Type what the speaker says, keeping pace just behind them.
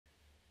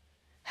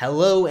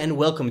Hello and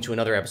welcome to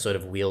another episode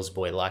of Wheels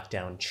Boy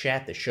Lockdown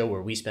Chat, the show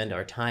where we spend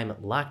our time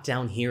locked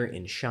down here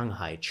in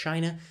Shanghai,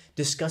 China,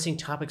 discussing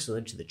topics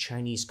related to the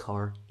Chinese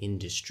car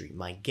industry.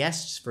 My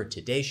guests for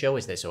today's show,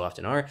 as they so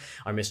often are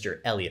Mr.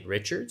 Elliot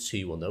Richards, who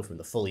you will know from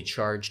the Fully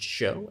Charged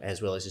show, as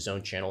well as his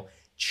own channel,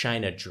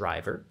 China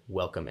Driver.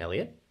 Welcome,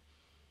 Elliot.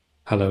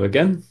 Hello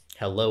again.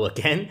 Hello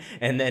again.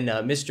 And then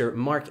Mr.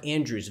 Mark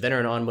Andrews,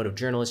 veteran automotive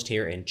journalist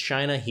here in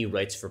China. He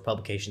writes for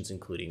publications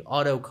including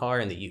Autocar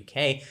in the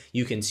UK.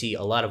 You can see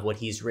a lot of what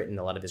he's written,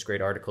 a lot of his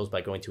great articles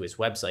by going to his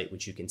website,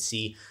 which you can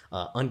see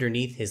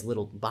underneath his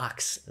little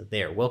box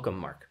there. Welcome,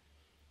 Mark.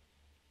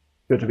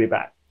 Good to be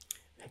back.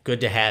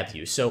 Good to have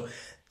you. So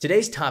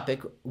today's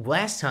topic,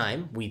 last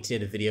time we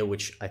did a video,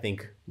 which I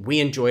think we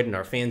enjoyed and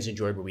our fans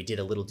enjoyed, where we did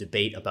a little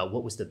debate about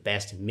what was the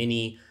best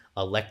mini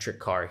electric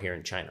car here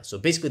in China. So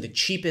basically the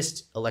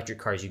cheapest electric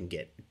cars you can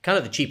get, kind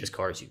of the cheapest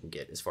cars you can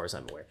get as far as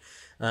I'm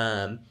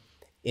aware.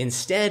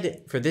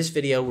 Instead, for this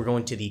video, we're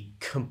going to the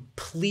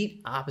complete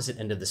opposite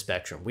end of the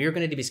spectrum. We are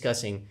going to be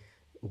discussing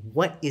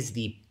what is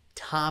the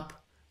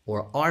top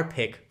or our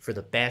pick for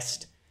the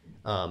best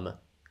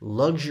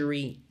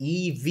luxury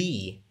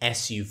EV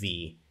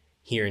SUV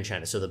here in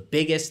China. So the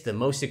biggest, the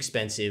most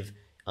expensive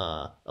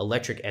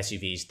electric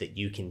SUVs that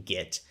you can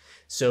get.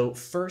 So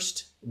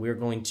first, we're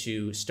going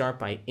to start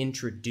by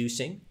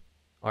introducing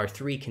our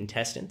three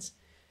contestants.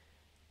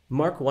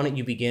 Mark, why don't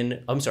you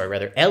begin? I'm sorry,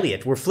 rather,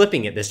 Elliot. We're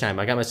flipping it this time.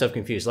 I got myself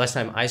confused. Last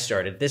time I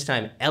started. This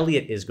time,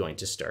 Elliot is going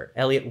to start.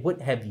 Elliot,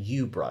 what have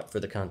you brought for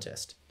the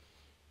contest?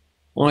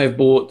 I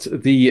bought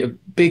the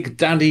big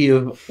daddy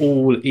of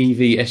all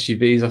EV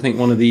SUVs. I think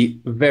one of the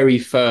very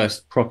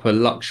first proper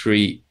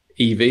luxury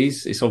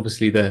EVs. It's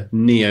obviously the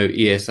NIO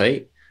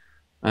ES8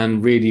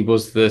 and really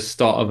was the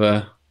start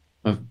of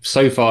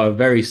so far a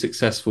very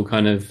successful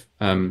kind of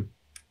a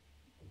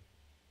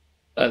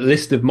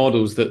list of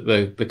models that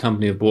the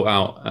company have brought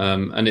out.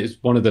 And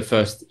it's one of the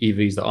first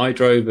EVs that I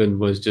drove and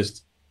was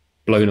just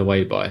blown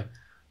away by.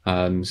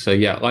 So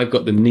yeah, I've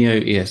got the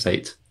NIO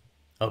ES8.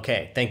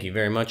 Okay, thank you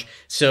very much.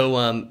 So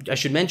I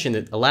should mention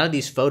that a lot of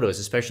these photos,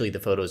 especially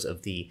the photos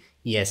of the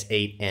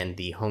ES8 and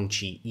the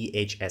Hongqi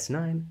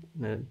E-HS9,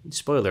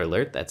 spoiler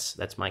alert,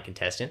 that's my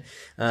contestant,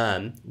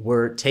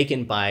 were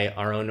taken by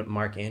our own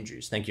Mark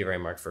Andrews. Thank you very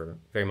much,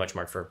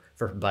 Mark, for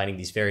providing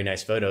these very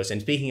nice photos.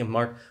 And speaking of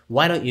Mark,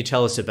 why don't you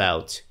tell us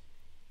about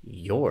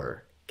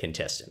your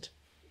contestant?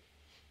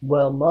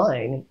 Well,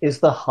 mine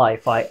is the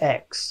HiPhi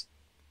X.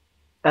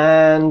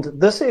 And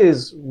this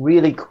is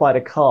really quite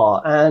a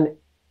car. And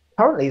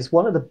currently is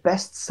one of the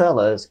best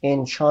sellers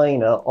in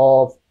China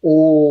of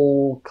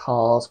all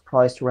cars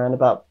priced around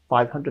about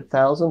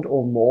 500,000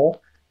 or more.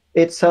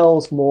 It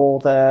sells more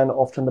than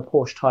often the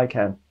Porsche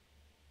Taycan.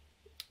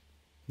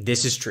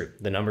 This is true.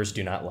 The numbers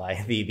do not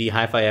lie. The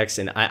HiPhi X,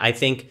 and I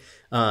think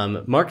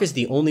Mark is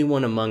the only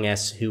one among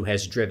us who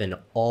has driven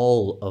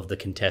all of the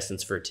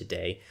contestants for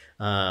today.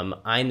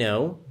 I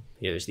know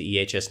there's the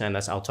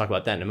EHS9. I'll talk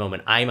about that in a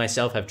moment. I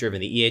myself have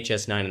driven the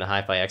EHS9 and the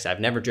HiPhi X. I've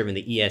never driven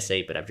the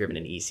ES8, but I've driven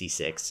an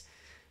EC6,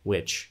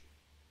 which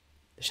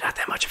there's not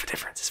that much of a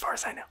difference as far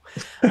as I know.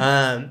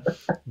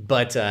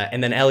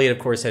 And then Elliot, of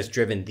course, has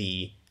driven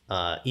the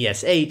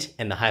ES8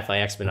 and the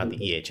HiPhi X, but not the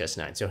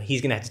EHS9. So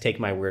he's going to have to take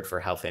my word for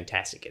how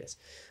fantastic it is.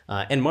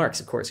 And Mark's,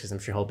 of course, because I'm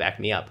sure he'll back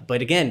me up.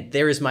 But again,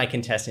 there is my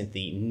contestant,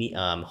 the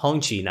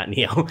Hongqi, not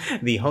Neo,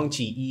 the Hongqi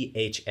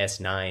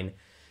E-HS9.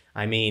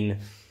 I mean,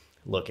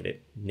 look at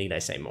it. Need I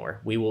say more?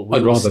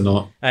 I'd rather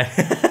not.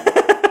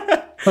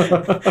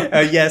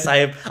 Yes,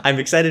 I'm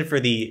excited for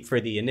the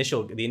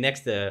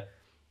next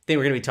thing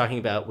we're going to be talking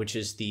about, which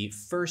is the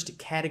first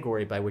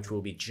category by which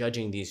we'll be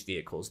judging these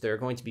vehicles. There are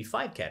going to be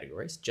 5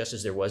 categories, just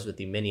as there was with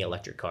the mini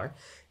electric car: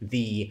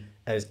 the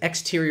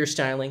exterior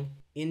styling,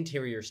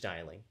 interior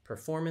styling,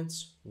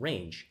 performance,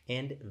 range,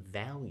 and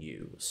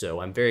value.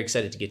 So I'm very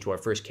excited to get to our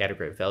first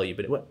category of value.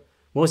 But what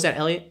was that,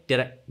 Elliot?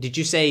 Did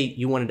you say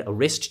you wanted a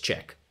wrist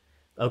check?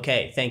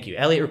 Okay, thank you.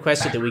 Elliot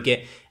requested that we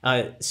get,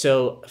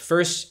 so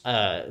first,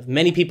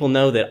 many people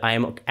know that I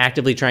am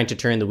actively trying to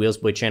turn the Wheels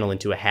Boy channel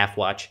into a half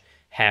watch,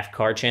 half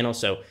car channel.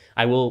 So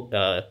I will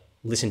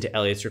listen to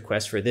Elliot's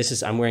request for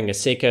this. I'm wearing a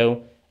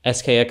Seiko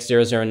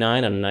SKX009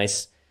 on a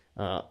nice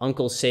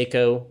Uncle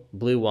Seiko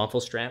blue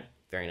waffle strap.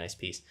 Very nice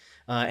piece.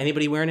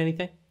 Anybody wearing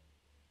anything?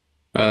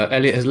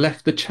 Elliot has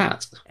left the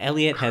chat.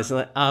 Elliot has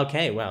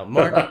okay, wow.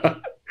 Mark?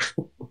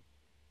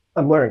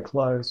 I'm wearing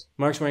clothes.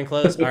 Mark's wearing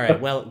clothes? All right.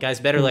 Well, guys,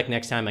 better luck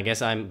next time. I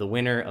guess I'm the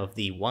winner of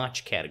the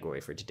watch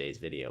category for today's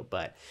video.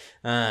 But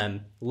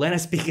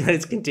let's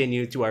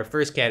continue to our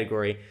first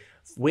category,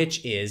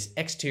 which is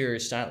exterior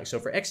styling. So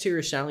for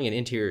exterior styling and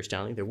interior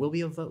styling, there will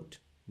be a vote.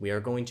 We are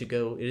going to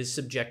go, it is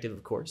subjective,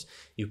 of course.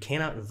 You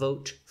cannot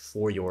vote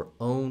for your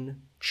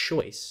own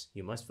choice.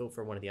 You must vote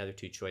for one of the other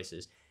two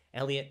choices.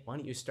 Elliot, why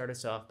don't you start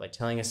us off by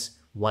telling us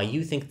why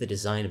you think the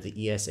design of the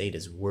ES8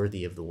 is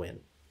worthy of the win?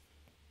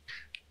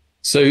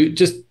 So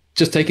just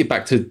take it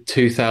back to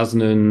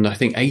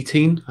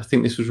 2018. I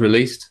think this was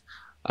released.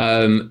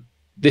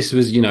 This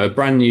was, a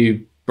brand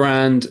new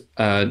brand.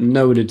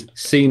 No one had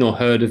seen or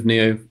heard of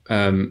NIO,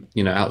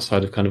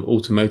 outside of kind of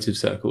automotive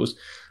circles.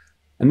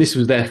 And this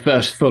was their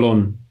first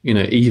full-on,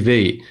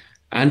 EV.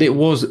 And it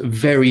was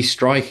very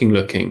striking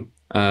looking.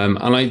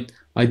 And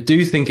I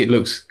do think it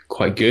looks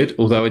quite good,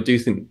 although I do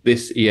think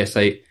this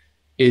ES8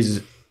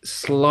 is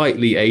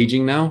slightly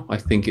aging now. I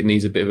think it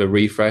needs a bit of a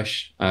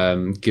refresh,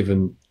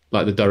 given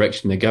like the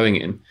direction they're going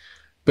in.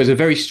 But it's a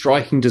very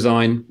striking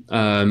design.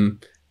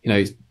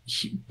 It's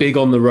big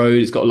on the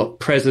road. It's got a lot of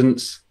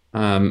presence,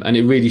 and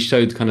it really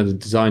showed kind of the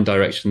design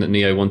direction that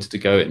NIO wanted to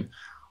go in.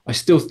 I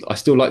still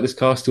like this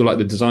car. Still like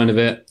the design of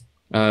it.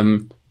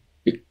 Don't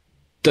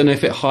know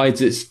if it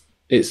hides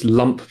its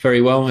lump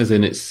very well, as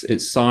in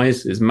its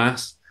size, its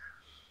mass.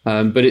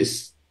 But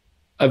it's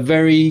a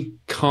very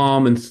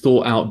calm and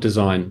thought out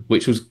design,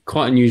 which was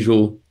quite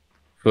unusual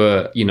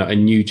for a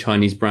new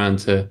Chinese brand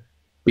to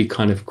be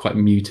kind of quite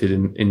muted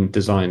in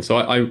design. So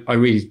I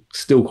really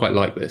still quite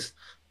like this.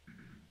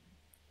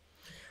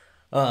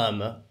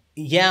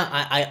 Yeah,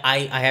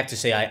 I have to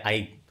say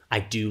I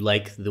do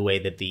like the way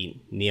that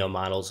the NIO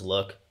models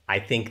look. I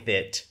think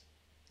that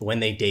when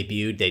they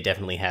debuted, they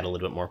definitely had a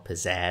little bit more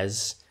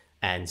pizzazz,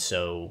 and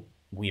so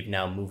we've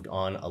now moved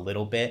on a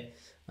little bit.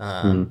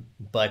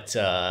 But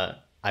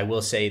I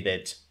will say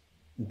that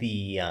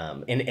the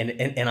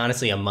and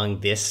honestly,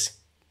 among these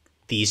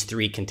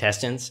three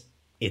contestants,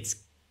 it's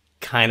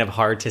kind of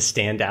hard to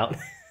stand out.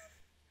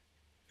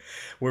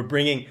 We're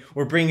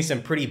bringing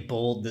some pretty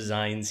bold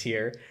designs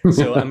here,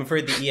 so I'm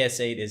afraid the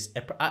ES8 is.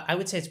 I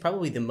would say it's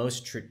probably the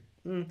most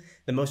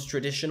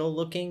traditional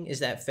looking. Is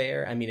that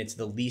fair? I mean, it's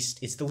the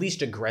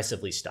least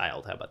aggressively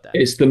styled. How about that?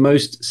 It's the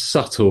most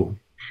subtle.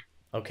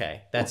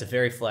 Okay, that's a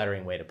very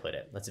flattering way to put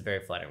it.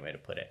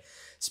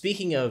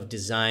 Speaking of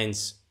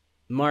designs,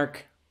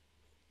 Mark,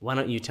 why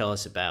don't you tell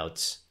us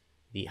about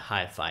the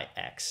HiPhi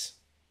X?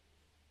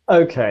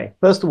 Okay,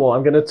 first of all,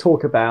 I'm going to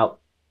talk about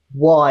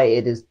why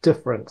it is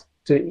different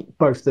to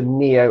both the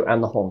NIO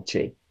and the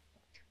Hongqi.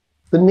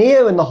 The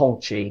NIO and the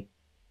Hongqi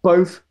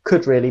both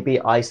could really be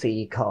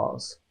ICE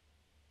cars.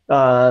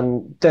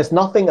 There's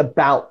nothing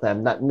about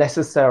them that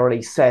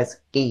necessarily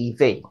says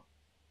EV.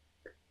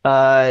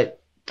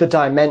 The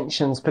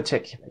dimensions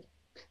particularly.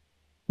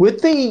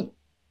 With the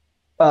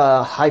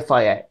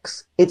HiPhi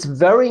X, it's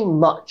very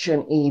much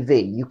an EV.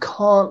 You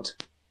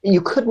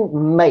couldn't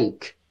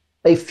make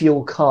a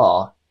fuel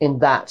car in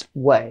that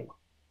way.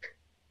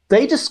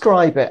 They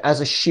describe it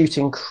as a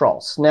shooting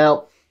cross.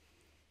 Now,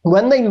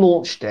 when they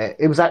launched it,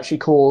 it was actually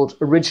called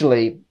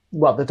originally,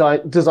 well,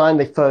 the design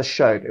they first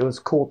showed, it was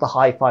called the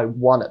HiPhi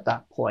 1 at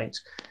that point,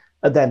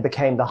 and then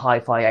became the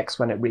HiPhi X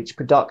when it reached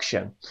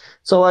production.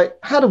 So I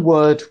had a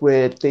word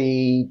with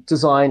the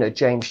designer,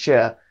 James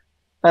Shear,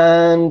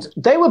 and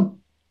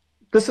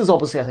this is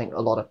obviously, I think, a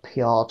lot of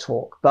PR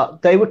talk,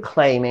 but they were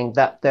claiming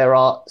that there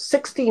are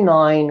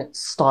 69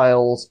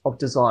 styles of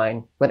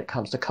design when it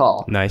comes to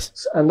car.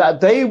 Nice. And that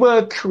they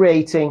were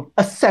creating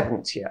a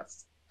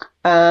 70th.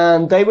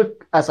 And they were,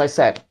 as I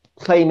said,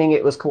 claiming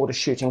it was called a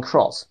shooting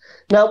cross.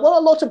 Now, what a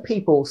lot of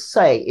people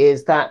say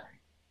is that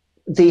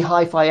the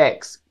HiPhi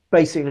X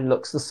basically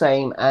looks the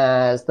same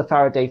as the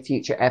Faraday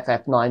Future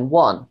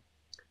FF91.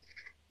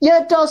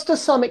 Yeah, it does to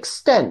some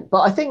extent, but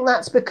I think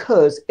that's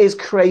because it's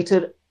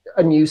created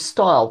a new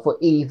style for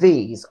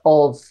EVs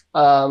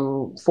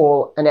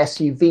for an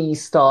SUV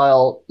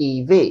style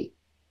EV.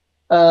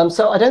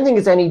 So I don't think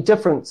it's any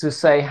different to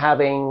say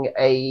having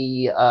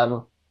a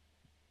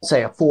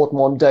Ford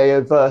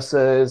Mondeo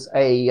versus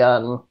a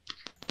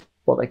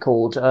what they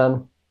called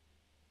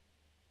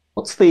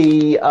what's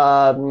the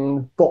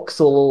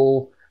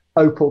Vauxhall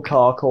Opel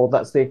car called?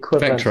 That's the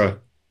equivalent. Vectra.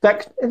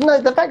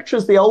 No, the Vectra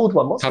is the old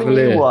one. What's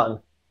Cavalier. The new one?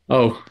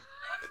 Oh,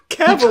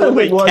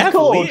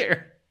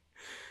 Cavalier.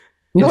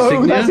 No,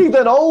 Insignia? that's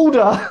even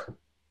older.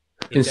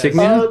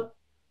 Insignia?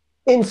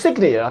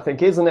 Insignia, I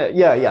think, isn't it?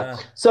 Yeah.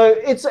 So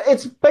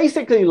it's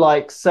basically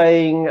like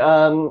saying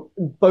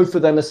both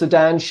of them are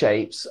sedan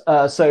shapes.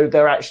 So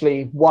they're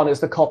actually, one is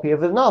the copy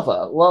of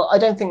another. Well, I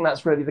don't think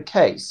that's really the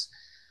case.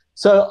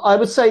 So I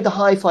would say the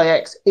HiPhi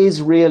X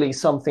is really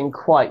something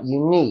quite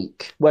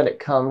unique when it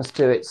comes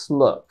to its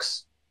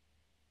looks.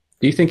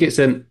 Do you think it's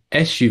an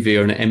SUV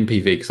or an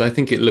MPV? Because I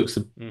think it looks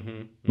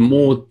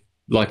more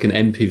like an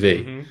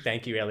MPV.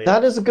 Thank you, Elliot.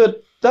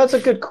 That's a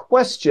good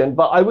question,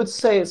 but I would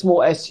say it's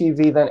more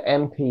SUV than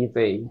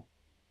MPV.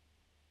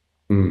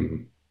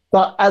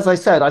 But as I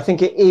said, I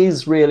think it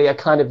is really a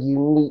kind of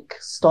unique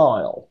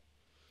style.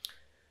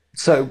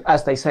 So,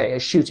 as they say, a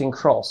shooting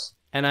cross.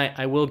 And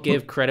I will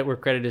give credit where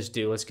credit is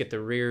due. Let's get the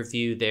rear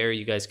view there.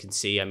 You guys can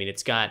see. I mean,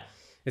 it's got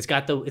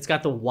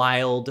the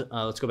wild.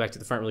 Let's go back to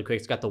the front really quick.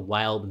 It's got the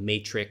wild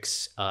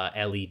matrix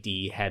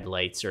LED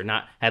headlights, or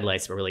not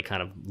headlights, but really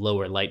kind of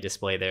lower light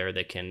display there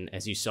that can,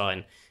 as you saw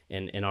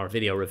in our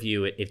video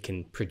review, it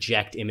can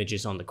project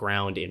images on the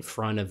ground in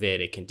front of it.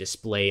 It can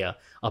display a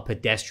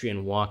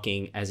pedestrian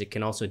walking, as it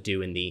can also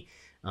do in the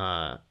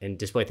and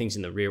display things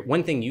in the rear.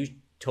 One thing you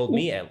told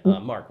me,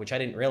 Mark, which I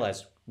didn't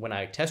realize, when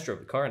I test drove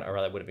the car, or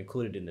rather I would have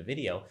included in the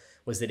video,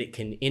 was that it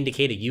can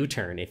indicate a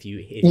U-turn if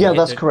you Yeah,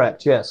 that's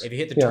correct. Yes. If you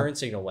hit the turn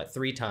signal, what,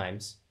 3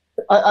 times?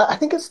 I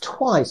think it's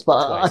twice,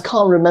 but I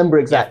can't remember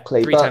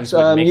exactly. Yeah, 3 times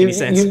wouldn't make any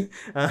sense.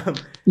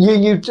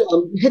 You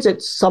hit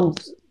it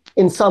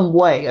in some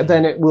way, and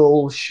then it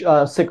will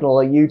signal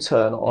a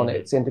U-turn on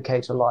its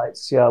indicator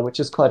lights. Yeah, which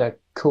is quite a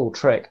cool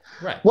trick.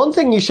 Right. One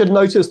thing you should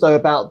notice though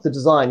about the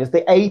design is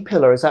the A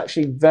pillar is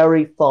actually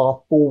very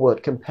far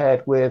forward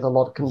compared with a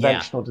lot of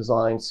conventional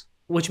designs.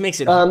 Which makes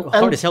it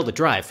hard as hell to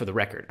drive, for the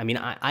record. I mean,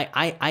 I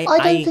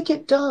don't think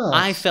it does.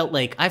 I felt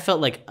like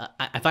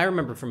if I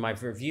remember from my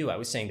review, I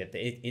was saying that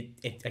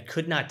I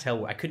could not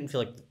tell. I couldn't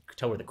tell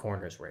where the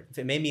corners were. If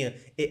it made me,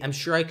 I'm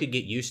sure I could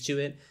get used to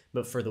it,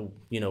 but for the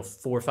 4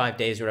 or 5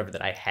 days or whatever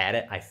that I had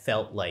it, I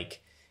felt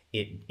like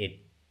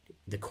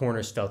the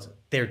corners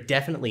they're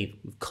definitely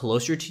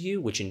closer to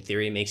you, which in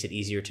theory makes it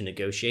easier to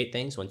negotiate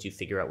things once you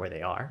figure out where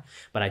they are.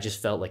 But I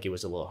just felt like it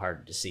was a little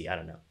harder to see. I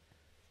don't know.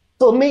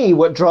 For me,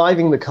 what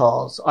driving the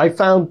cars, I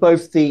found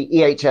both the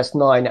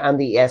EHS9 and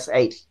the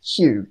ES8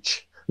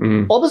 huge.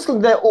 Obviously,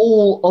 they're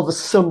all of a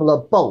similar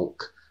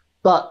bulk,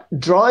 but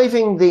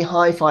driving the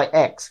HiPhi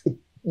X,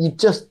 you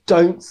just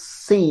don't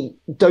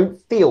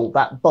feel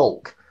that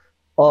bulk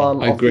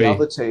of the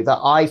other two that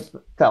I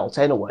felt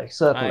anyway.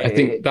 Certainly, I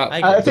think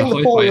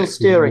the four-wheel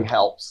steering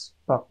helps.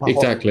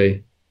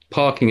 Exactly.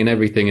 Parking and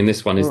everything in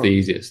this one is the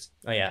easiest.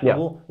 Oh yeah.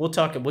 We'll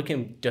talk. We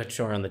can touch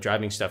on the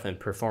driving stuff and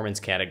performance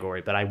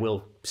category, but I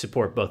will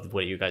support both of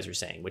what you guys are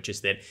saying, which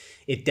is that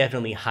it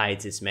definitely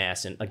hides its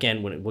mass. And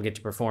again, when we'll get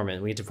to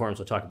performance, we'll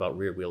talk about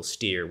rear wheel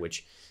steer,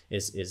 which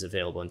is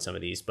available in some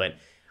of these. But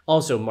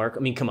also, Mark,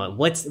 I mean, come on,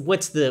 what's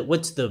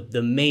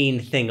the main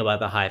thing about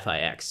the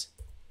HiPhi X?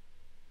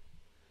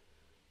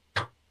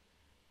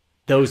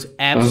 Those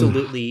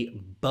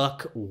absolutely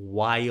buck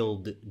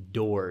wild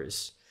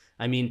doors.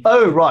 I mean,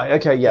 oh right,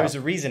 okay, yeah. There's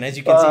a reason, as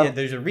you can see,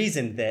 there's a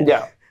reason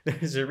that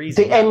there's a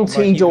reason. The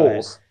NT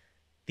doors.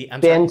 The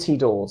NT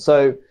doors.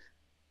 So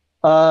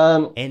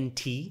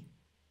NT.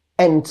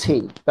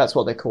 That's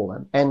what they call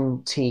them.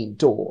 NT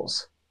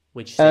doors.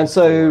 Which and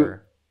so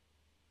for...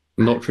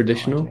 not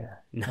traditional.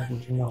 I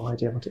have no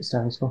idea what it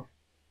stands for.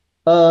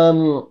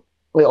 Well,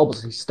 it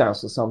obviously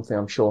stands for something,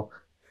 I'm sure.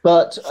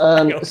 But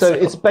so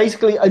it's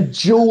basically a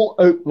dual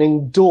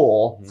opening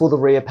door for the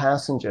rear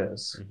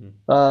passengers.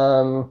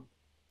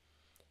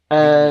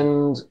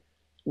 And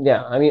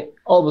yeah, I mean,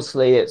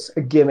 obviously it's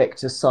a gimmick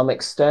to some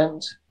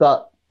extent,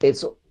 but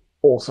it's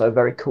also a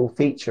very cool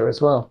feature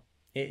as well.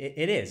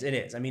 It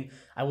is. I mean,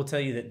 I will tell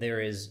you that there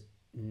is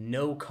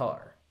no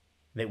car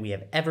that we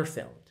have ever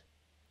filmed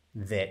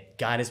that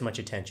got as much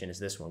attention as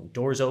this one.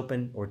 Doors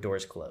open or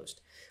doors closed.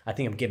 I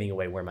think I'm giving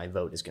away where my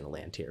vote is going to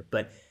land here,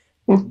 but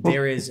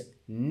there is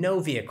no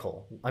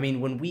vehicle. I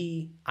mean, when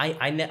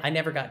I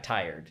never got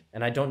tired,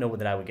 and I don't know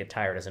that I would get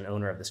tired as an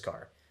owner of this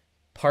car,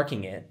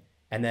 parking it.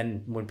 And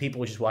then when people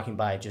were just walking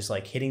by, just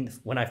like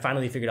when I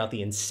finally figured out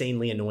the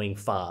insanely annoying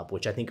fob,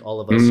 which I think all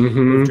of us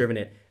who've driven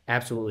it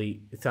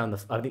absolutely found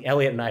I think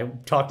Elliot and I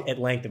talked at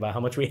length about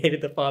how much we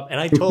hated the fob. And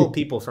I told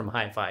people from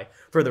HiPhi,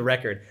 for the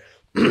record,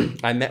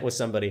 I met with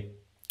somebody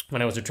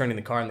when I was returning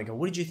the car and they go,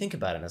 "What did you think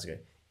about it?" And I was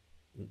like,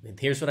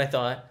 "Here's what I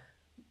thought.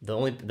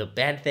 The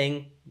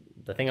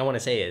thing I want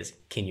to say is,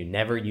 can you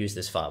never use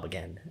this fob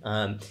again?"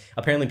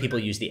 Apparently people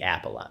use the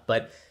app a lot,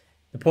 but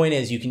the point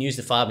is you can use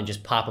the fob and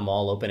just pop them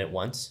all open at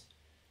once.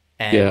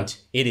 And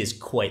it is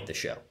quite the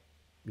show,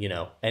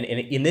 And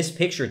in this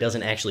picture, it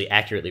doesn't actually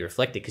accurately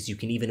reflect it because you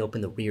can even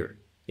open the rear.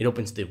 It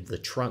opens the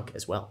trunk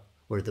as well,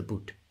 or the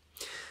boot.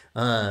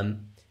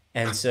 And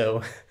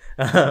so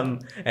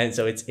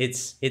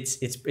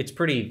it's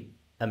pretty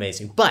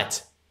amazing.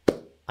 But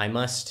I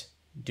must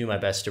do my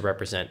best to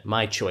represent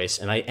my choice,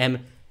 and I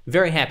am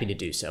very happy to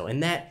do so.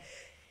 And that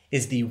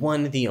is the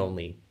one, the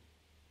only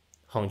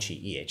Hongqi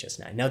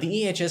E-HS9. Now, the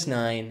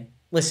E-HS9.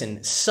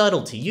 Listen,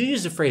 subtlety. You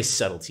use the phrase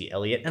subtlety,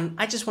 Elliot, and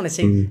I just want to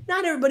say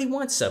not everybody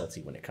wants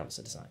subtlety when it comes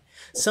to design.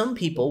 Some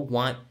people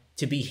want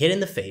to be hit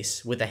in the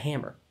face with a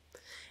hammer.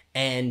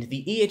 And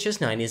the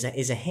EHS9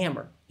 is a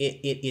hammer.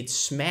 It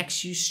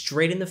smacks you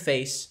straight in the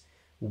face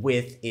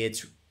with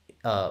its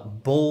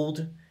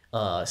bold,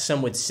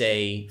 some would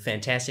say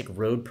fantastic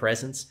road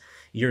presence.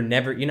 You're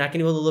not going to be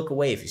able to look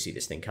away if you see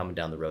this thing coming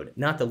down the road.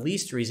 Not the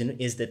least reason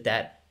is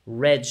that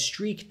red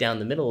streak down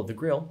the middle of the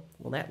grille,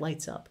 well, that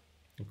lights up.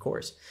 Of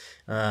course,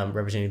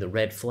 representing the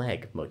red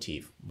flag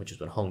motif, which is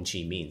what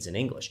Hongqi means in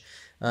English.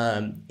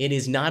 It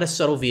is not a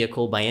subtle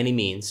vehicle by any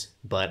means,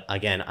 but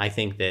again, I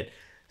think that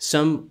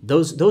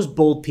those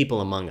bold people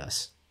among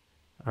us,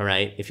 all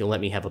right, if you'll let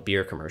me have a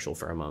beer commercial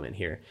for a moment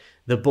here,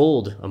 the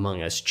bold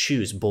among us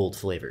choose bold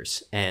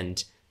flavors,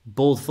 and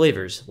bold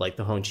flavors like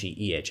the Hongqi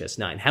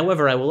E-HS9.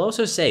 However, I will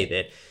also say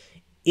that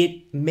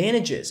it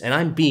manages, and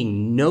I'm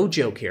being no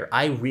joke here,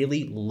 I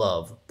really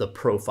love the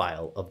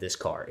profile of this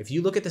car. If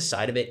you look at the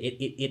side of it,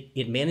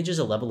 it manages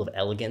a level of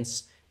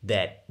elegance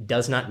that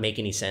does not make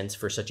any sense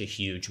for such a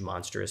huge,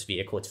 monstrous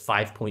vehicle. It's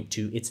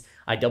 5.2.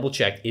 I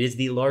double-checked. It is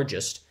the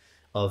largest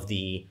of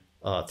the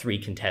 3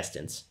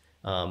 contestants.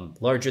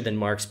 larger than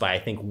Mark's by, I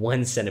think,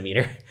 1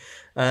 centimeter.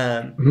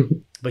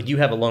 But you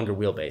have a longer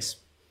wheelbase.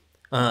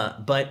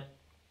 But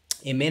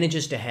it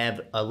manages to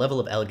have a level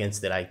of elegance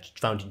that I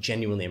found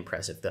genuinely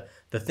impressive.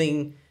 The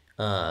thing,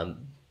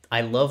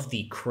 I love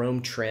the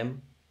chrome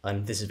trim.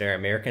 This is very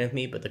American of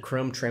me, but the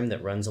chrome trim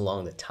that runs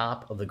along the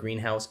top of the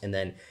greenhouse, and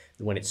then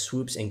when it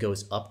swoops and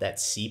goes up that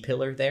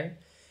C-pillar there,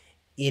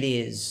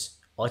 it's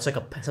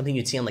like something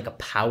you'd see on like a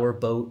power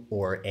boat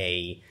or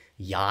a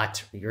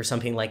yacht or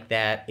something like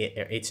that.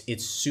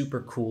 It's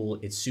super cool.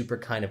 It's super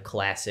kind of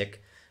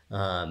classic.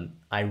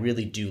 I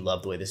really do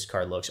love the way this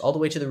car looks, all the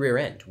way to the rear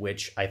end,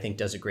 which I think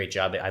does a great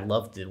job. I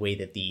love the way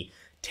that the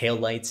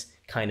taillights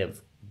kind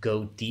of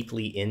go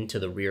deeply into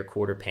the rear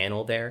quarter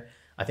panel there.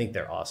 I think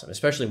they're awesome,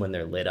 especially when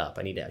they're lit up.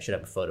 I should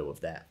have a photo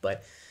of that.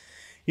 But,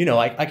 you know,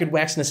 I could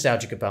wax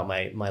nostalgic about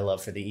my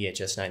love for the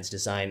EHS9's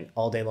design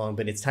all day long,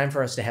 but it's time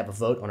for us to have a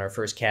vote on our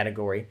first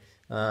category.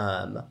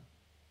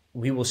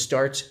 We will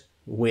start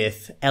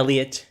with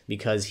Elliot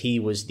because he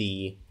was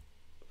the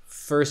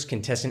first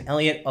contestant.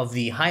 Elliot, of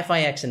the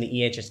HiPhi X and the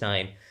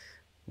EHS9,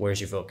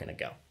 where's your vote going to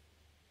go?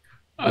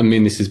 I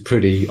mean, this is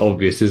pretty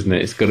obvious, isn't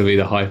it? It's got to be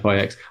the HiPhi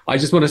X. I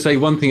just want to say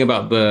one thing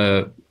about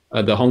the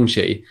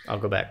Hongqi. I'll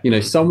go back. You know,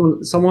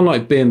 someone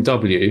like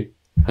BMW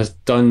has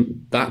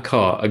done that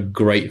car a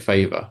great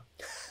favor.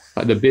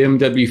 Like the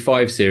BMW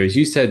 5 Series,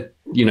 you said,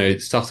 you know,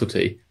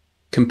 subtlety.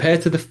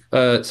 Compared to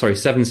the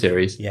 7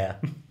 Series, yeah,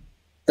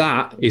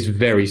 that is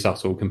very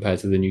subtle compared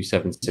to the new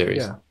 7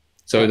 Series. Yeah.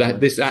 So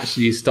this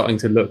actually is starting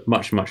to look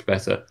much, much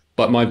better.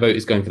 But my vote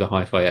is going for the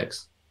HiPhi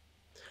X.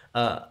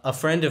 A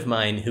friend of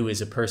mine who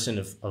is a person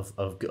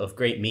of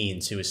great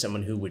means, who is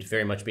someone who would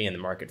very much be in the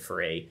market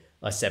for a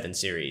 7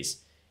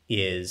 Series,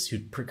 who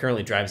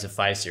currently drives a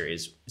 5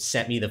 Series,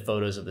 sent me the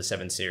photos of the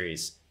 7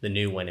 Series, the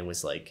new one, and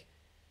was like,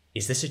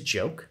 "Is this a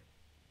joke?"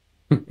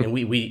 And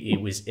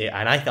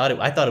and I thought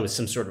it was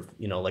some sort of,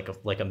 you know, like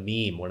a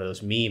meme, one of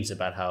those memes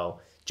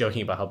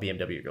joking about how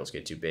BMW girls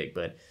get too big,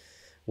 but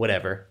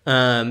whatever.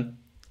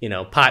 You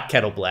know, pot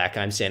kettle black.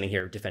 I'm standing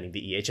here defending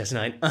the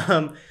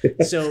EHS9.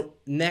 So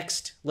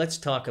next, let's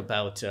talk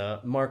about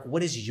Mark.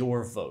 What is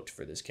your vote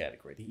for this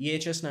category, the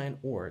EHS9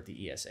 or the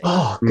ES8?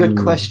 Oh, good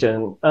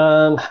question.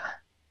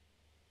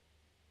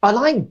 I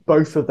like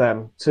both of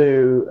them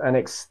to an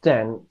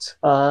extent.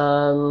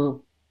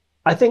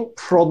 I think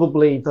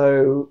probably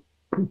though,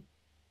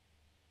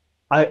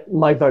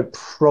 my vote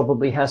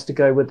probably has to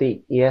go with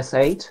the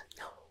ES8.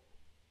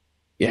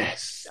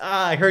 Yes.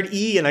 I heard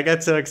E and I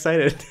got so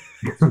excited.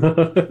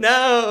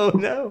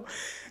 No.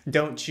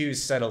 Don't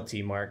choose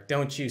subtlety, Mark.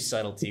 Don't choose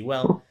subtlety.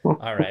 Well,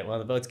 all right. Well,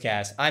 the vote's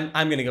cast. I'm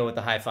going to go with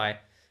the HiPhi.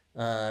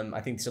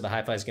 I think so. The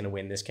HiPhi is going to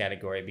win this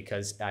category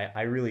because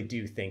I really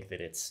do think that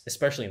it's,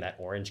 especially in that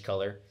orange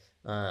color.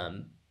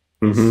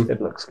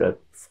 It looks good.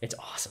 It's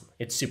awesome.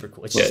 It's super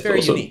cool. It's just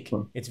very unique.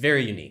 It's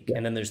very unique. Yeah.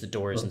 And then there's the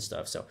doors and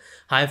stuff. So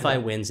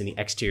HiPhi wins in the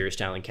exterior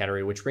styling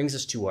category, which brings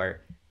us to our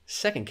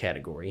second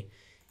category,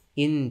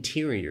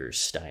 interior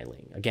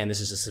styling. Again, this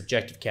is a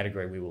subjective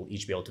category. We will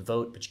each be able to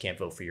vote, but you can't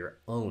vote for your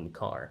own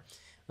car.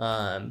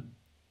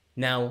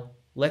 Now,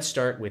 let's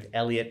start with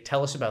Elliot.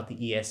 Tell us about the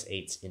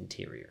ES8's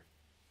interior.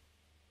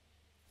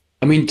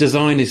 I mean,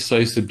 design is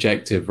so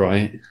subjective,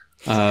 right?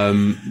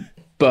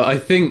 But I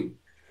think...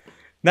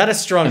 Not a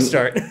strong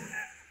start.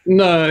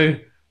 No,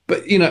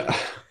 but, you know,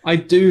 I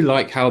do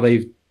like how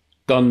they've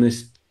done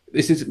this.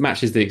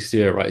 Matches the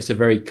exterior, right? It's a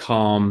very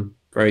calm,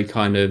 very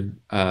kind of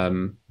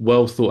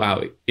well thought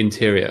out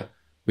interior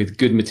with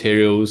good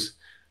materials.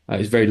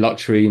 It's very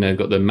luxury, you know,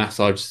 got the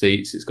massage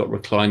seats, it's got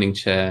reclining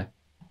chair.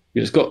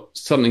 It's got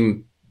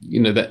something, you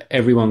know, that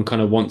everyone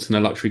kind of wants in a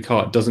luxury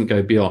car. It doesn't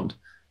go beyond.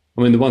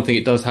 I mean, the one thing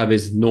it does have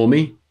is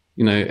normie.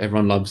 You know,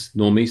 everyone loves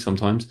normie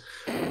sometimes.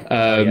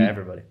 Yeah,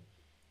 everybody.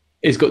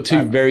 It's got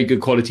two very good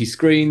quality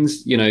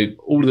screens. You know,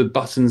 all of the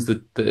buttons,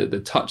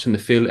 the touch and the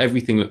feel,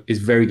 everything is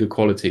very good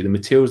quality. The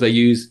materials they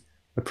use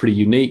are pretty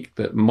unique.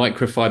 The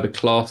microfiber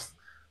cloth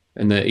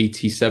and the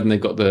ET7,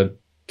 they've got the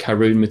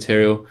Karoon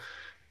material.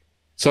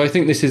 So I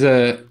think this is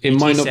it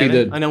might not be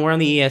the... I know, we're on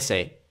the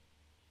ES8.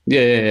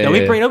 Yeah.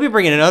 Don't be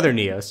bringing in other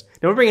Neos.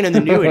 Don't be bringing in the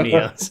newer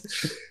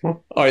Neos.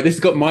 All right, this has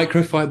got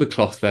microfiber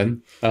cloth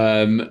then.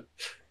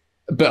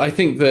 But I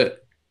think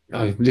that...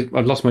 I've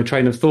lost my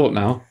train of thought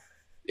now.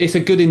 It's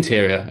a good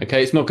interior,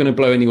 okay? It's not going to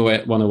blow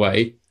anyone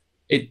away.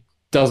 It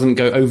doesn't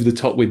go over the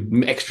top with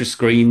extra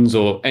screens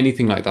or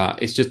anything like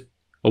that. It's just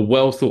a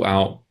well thought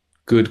out,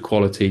 good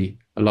quality,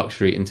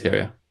 luxury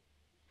interior.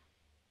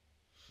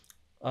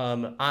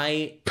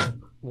 I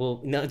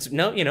won't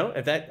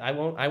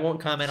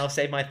comment. I'll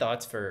save my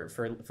thoughts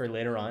for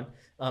later on.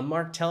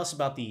 Mark, tell us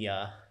about the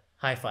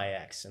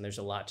HiPhi X, and there's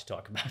a lot to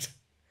talk about.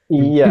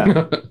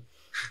 Yeah.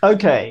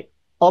 Okay.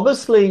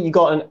 Obviously, you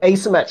got an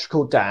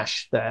asymmetrical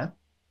dash there.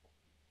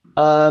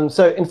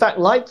 So, in fact,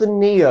 like the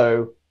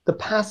NIO, the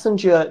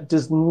passenger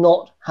does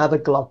not have a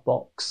glove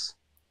box.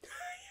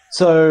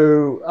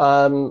 So,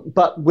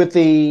 but with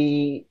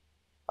the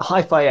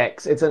HiPhi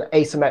X, it's an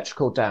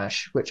asymmetrical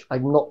dash, which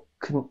I'm not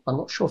I'm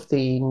not sure if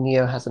the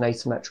NIO has an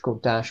asymmetrical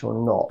dash or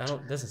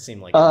not. Doesn't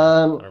seem like it.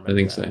 I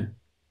think so.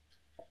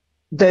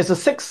 There's a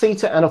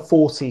 6-seater and a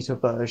 4-seater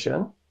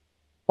version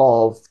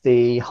of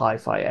the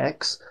HiPhi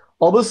X.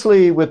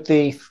 Obviously, with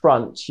the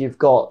front, you've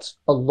got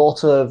a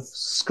lot of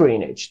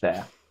screenage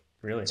there.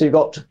 Really? So you've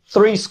got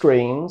 3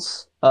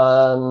 screens,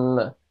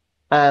 and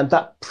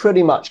that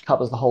pretty much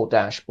covers the whole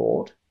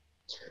dashboard.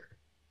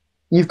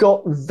 You've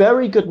got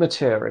very good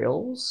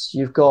materials.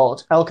 You've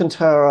got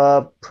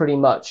Alcantara pretty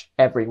much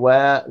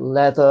everywhere,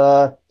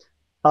 leather.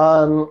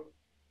 In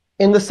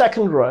the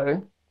second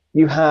row,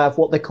 you have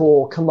what they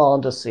call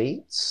commander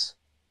seats,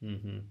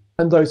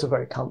 and those are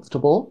very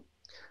comfortable.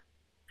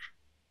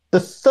 The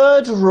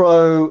third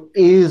row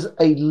is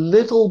a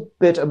little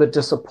bit of a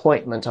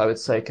disappointment, I would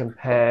say,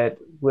 compared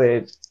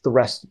with the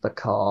rest of the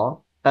car,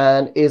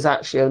 and is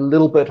actually a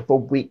little bit of a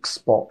weak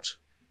spot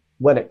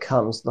when it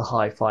comes to the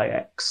HiPhi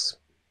X.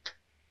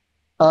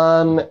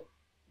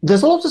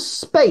 There's a lot of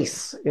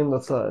space in the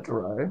third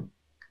row,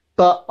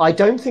 but I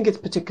don't think it's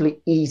particularly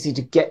easy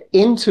to get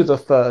into the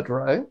third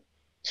row.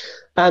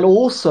 And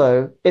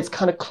also, it's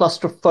kind of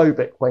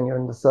claustrophobic when you're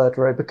in the third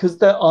row because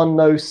there are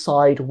no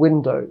side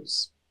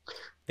windows.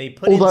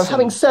 Although,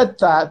 having said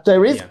that,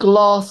 there is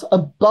glass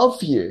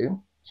above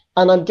you,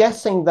 and I'm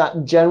guessing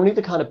that generally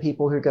the kind of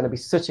people who are going to be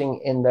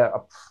sitting in there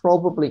are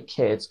probably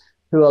kids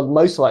who are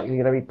most likely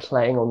going to be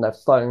playing on their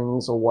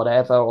phones or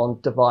whatever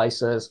on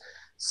devices.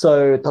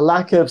 So the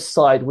lack of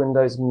side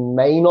windows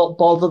may not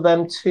bother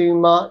them too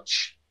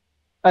much.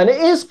 And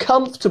it is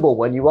comfortable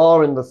when you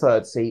are in the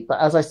third seat, but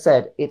as I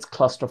said, it's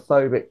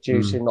claustrophobic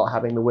due to not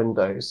having the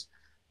windows.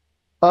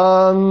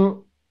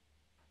 One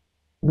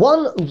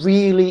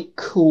really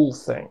cool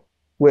thing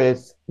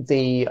with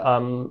the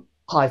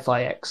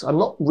HiPhi X, I'm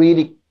not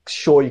really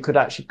sure you could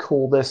actually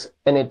call this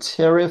an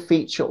interior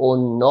feature or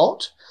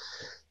not,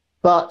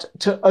 but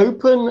to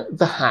open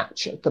the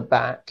hatch at the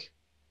back,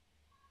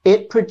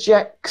 it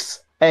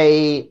projects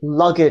a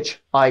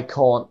luggage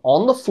icon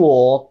on the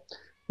floor,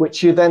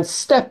 which you then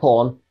step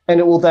on, and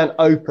it will then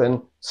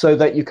open so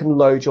that you can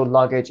load your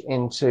luggage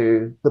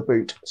into the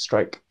boot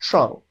stroke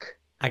trunk.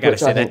 I gotta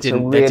say that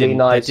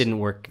didn't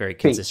work very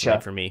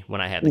consistently for me when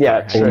I had the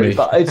car. Yeah, true,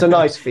 but it's a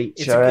nice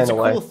feature. It's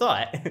anyway. a cool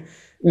thought.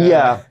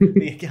 Yeah,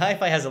 the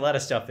HiPhi has a lot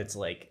of stuff that's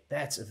like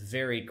that's a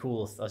very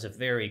cool thought,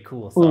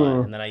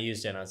 and then I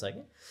used it and I was like,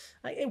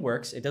 it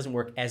works. It doesn't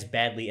work as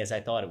badly as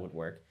I thought it would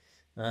work,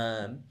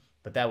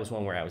 but that was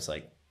one where I was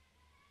like,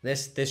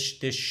 this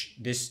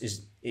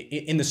is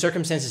in the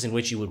circumstances in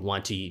which you would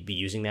want to be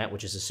using that,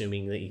 which is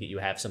assuming that you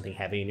have something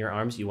heavy in your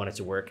arms, you want it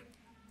to work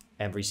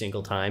every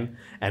single time,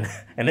 and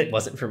it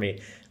wasn't for me.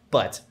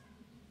 But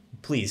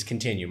please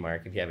continue,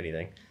 Mark, if you have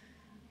anything.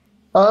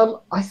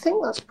 I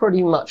think that's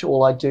pretty much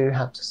all I do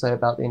have to say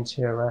about the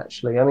interior,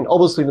 actually. I mean,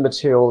 obviously the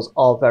materials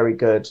are very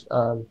good.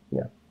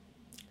 Yeah.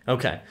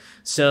 Okay,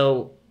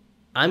 so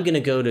I'm going to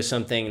go to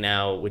something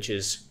now which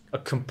is a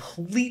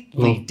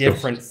completely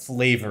different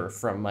flavor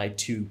from my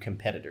two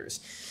competitors.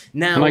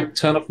 Now, can I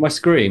turn off my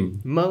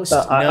screen?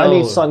 I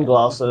need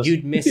sunglasses.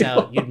 You'd miss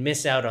out. You'd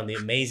miss out on the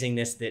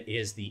amazingness that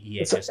is the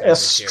EHS9. A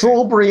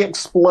strawberry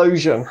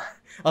explosion.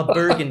 A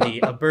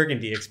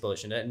burgundy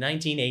explosion. A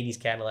 1980s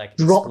Cadillac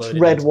dropped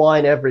red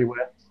wine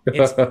everywhere.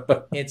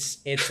 It's.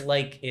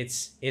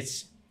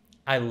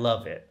 I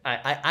love it.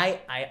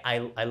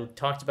 I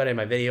talked about it in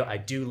my video. I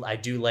do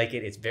like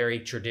it. It's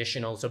very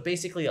traditional. So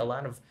basically, a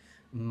lot of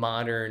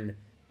modern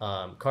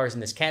cars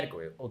in this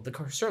category,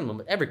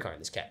 certainly every car in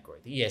this category,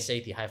 the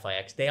ES8, the HiPhi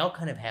X, they all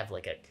kind of have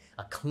like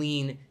a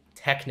clean,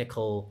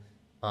 technical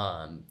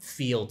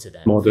feel to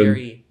them. Modern.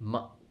 Very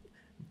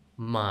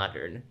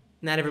modern.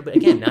 Not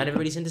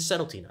everybody's into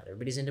subtlety. Not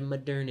everybody's into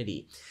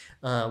modernity.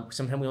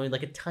 Sometimes we only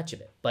like a touch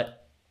of it.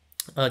 But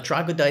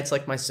troglodytes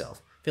like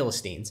myself,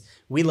 Philistines,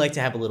 we like to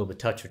have a little bit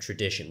touch of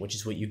tradition, which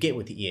is what you get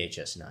with the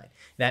EHS9.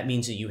 That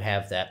means that you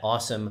have that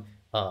awesome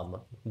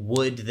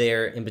wood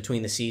there in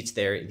between the seats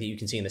there that you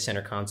can see in the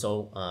center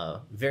console.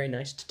 Very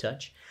nice to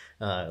touch.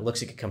 It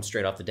looks like it comes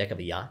straight off the deck of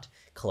a yacht.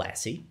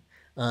 Classy.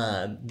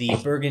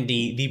 The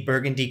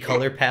burgundy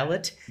color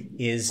palette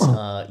is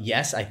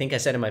yes, I think I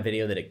said in my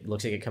video that it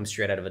looks like it comes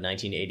straight out of a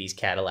 1980s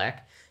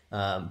Cadillac,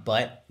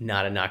 but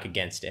not a knock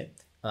against it.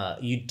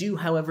 You do,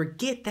 however,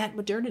 get that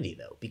modernity,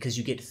 though, because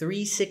you get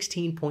three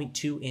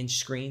 16.2-inch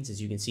screens,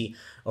 as you can see,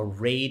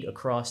 arrayed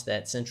across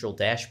that central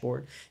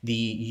dashboard.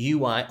 The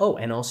UI,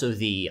 and also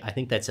I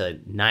think that's a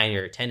 9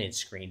 or 10-inch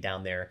screen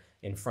down there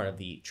in front of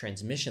the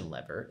transmission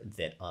lever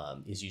that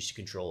is used to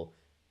control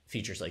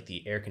features like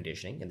the air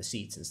conditioning and the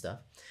seats and stuff.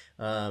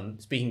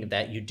 Speaking of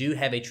that, you do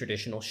have a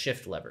traditional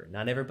shift lever.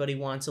 Not everybody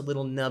wants a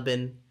little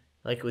nubbin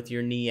like with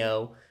your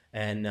NIO.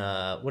 And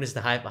what is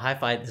the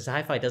HiPhi? Does the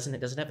HiPhi doesn't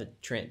it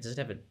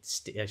have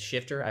a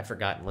shifter? I've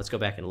forgotten. Let's go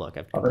back and look.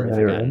 I've completely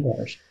forgotten.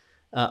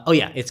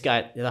 It's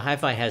got the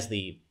HiPhi has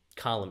the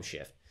column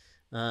shift,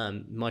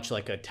 much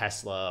like a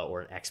Tesla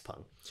or an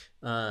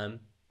Xpeng.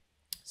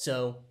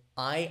 So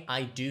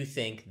I do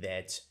think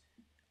that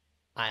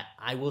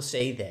I will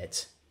say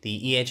that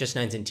the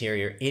EHS9's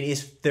interior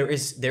there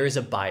is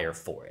a buyer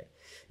for it.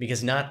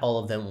 because not all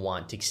of them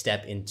want to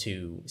step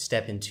into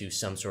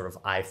some sort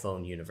of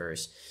iPhone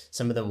universe.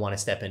 Some of them want to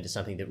step into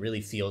something that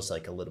really feels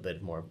like a little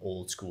bit more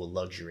old school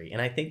luxury.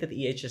 And I think that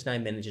the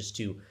EHS9 manages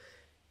to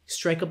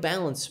strike a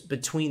balance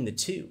between the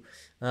two.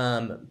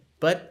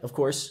 But of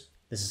course,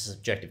 this is a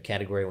subjective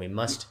category. We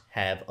must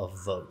have a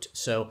vote.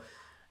 So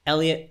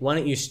Elliot, why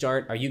don't you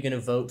start? Are you going to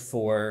vote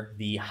for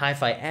the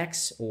HiPhi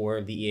X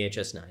or the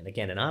EHS9?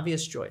 Again, an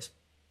obvious choice.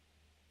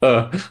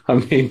 I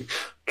mean,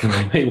 can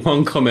I make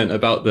one comment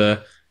about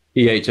the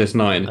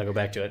EHS9? I'll go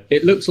back to it.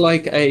 It looks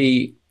like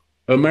a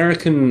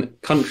American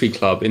country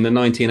club in the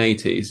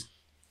 1980s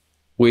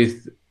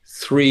with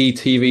 3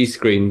 TV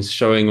screens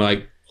showing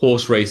like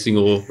horse racing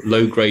or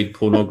low-grade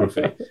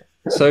pornography.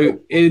 So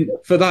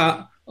for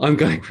that, I'm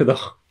going for the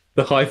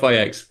HiPhi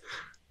X,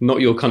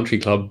 not your country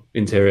club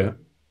interior.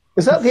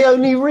 Is that the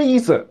only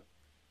reason?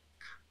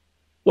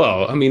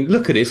 Well, I mean,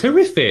 look at it. It's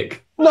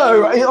horrific.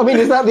 No, I mean,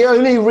 is that the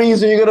only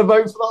reason you're going to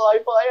vote for the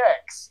HiPhi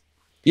X?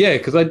 Yeah,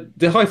 because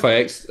the HiPhi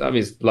X, I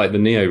mean, it's like the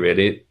Neo,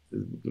 really.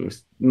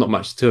 It's not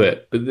much to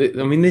it. But,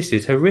 I mean, this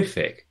is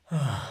horrific.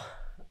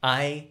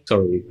 Sorry,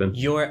 Ethan.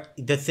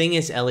 The thing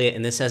is, Elliot,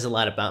 and this says a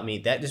lot about me,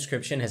 that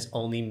description has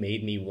only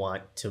made me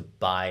want to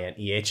buy an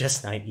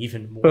EHS9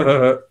 even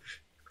more.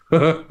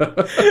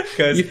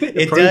 Because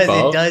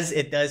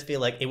it does feel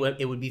like it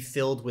would be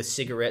filled with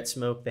cigarette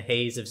smoke, the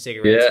haze of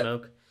cigarette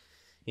smoke,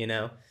 you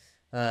know.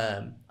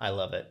 I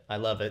love it.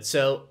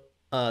 So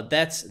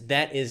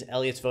that is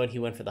Elliot's vote. He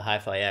went for the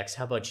HiPhi X.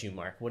 How about you,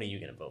 Mark? What are you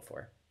going to vote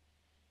for?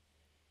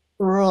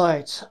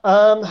 Right.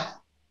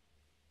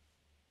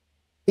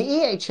 The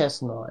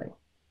EHS9,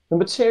 the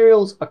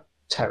materials are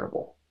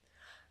terrible.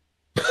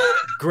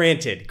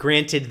 Granted,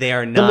 they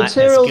are not. The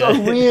materials as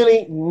good. are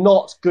really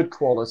not good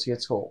quality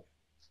at all.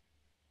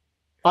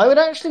 I would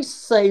actually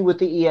say with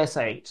the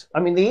ES8,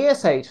 I mean, the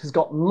ES8 has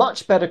got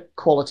much better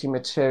quality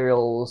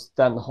materials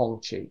than the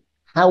Hongqi.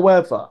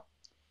 However,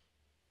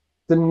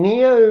 the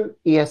NIO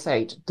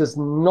ES8 does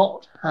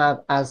not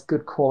have as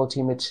good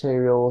quality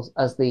materials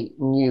as the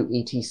new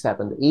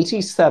ET7. The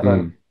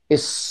ET7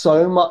 is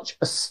so much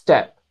a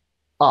step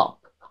up.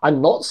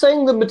 I'm not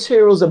saying the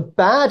materials are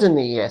bad in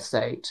the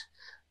ES8,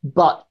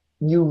 but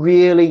you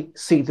really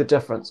see the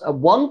difference. At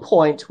one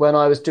point, when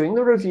I was doing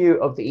the review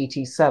of the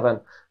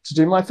ET7 to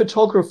do my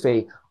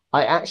photography,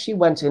 I actually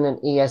went in an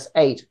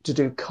ES8 to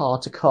do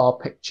car-to-car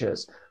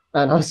pictures.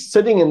 And I was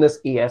sitting in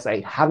this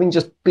ES8, having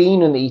just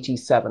been in the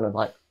ET7, and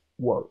like,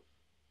 whoa,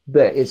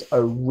 there is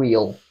a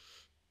real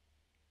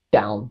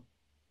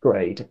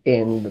downgrade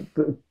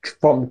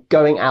from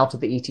going out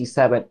of the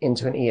ET7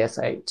 into an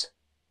ES8.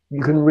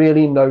 You can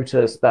really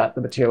notice that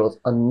the materials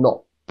are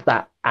not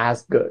that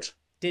as good.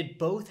 Did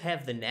both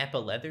have the Napa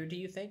leather, do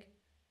you think?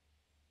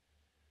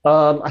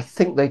 I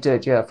think they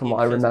did, yeah, from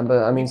what I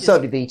remember. I mean,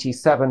 certainly the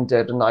ET7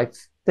 did, and I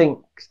think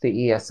the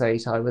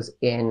ES8 I was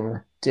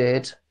in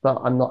did,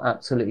 but I'm not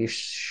absolutely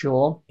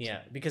sure. Yeah,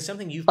 because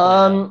something you've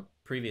pointed out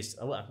previous...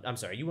 Oh, I'm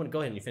sorry, you want to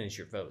go ahead and you finish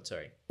your vote,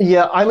 sorry.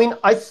 Yeah, I mean,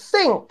 I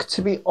think,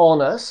 to be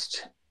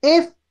honest,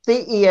 if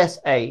the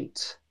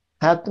ES8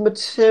 had the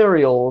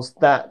materials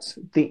that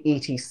the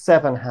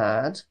ET7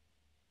 had,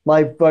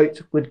 my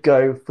vote would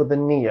go for the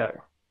NIO.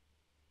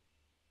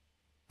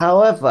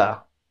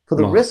 However, for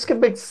the risk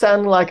of it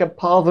sounding like a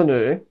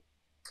parvenu,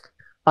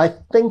 I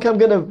think I'm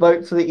going to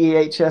vote for the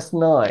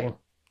EHS9.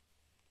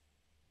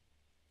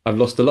 I've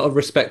lost a lot of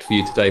respect for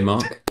you today,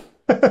 Mark.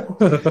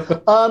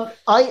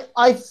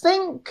 I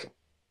think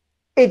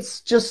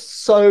it's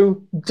just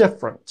so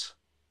different.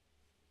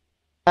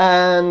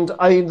 And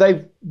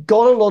they've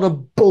got a lot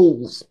of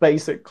balls,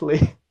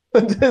 basically,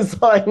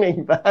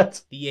 designing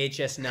that. The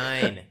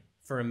EHS9,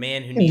 for a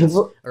man who needs,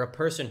 or a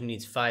person who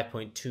needs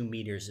 5.2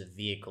 meters of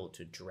vehicle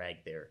to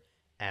drag their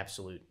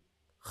absolute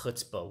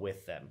chutzpah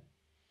with them.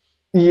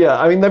 Yeah,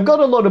 I mean, they've got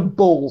a lot of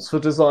balls for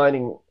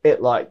designing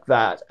it like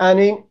that. I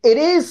mean, it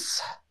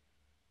is...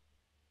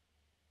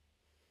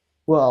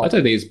 Well, I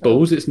don't think it's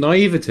balls, it's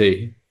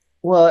naivety.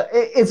 Well,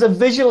 it's a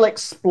visual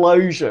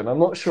explosion. I'm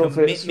not sure if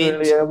it's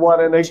really a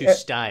one in a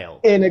style.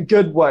 In a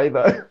good way,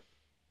 though.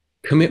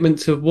 Commitment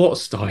to what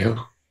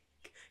style?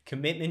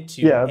 Commitment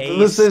to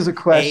this is a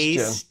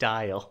question. A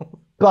style.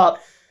 But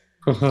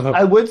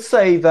I would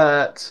say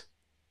that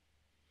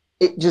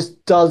it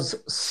just does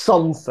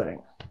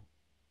something.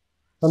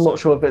 I'm not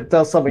sure if it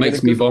does something.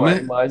 Makes me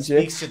vomit.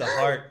 Speaks to the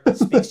heart.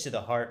 Speaks to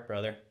the heart,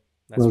 brother.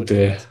 That's what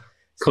dear.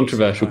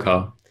 Controversial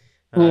car.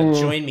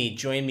 Join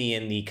me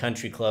in the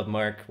country club,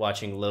 Mark,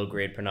 watching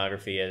low-grade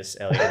pornography, as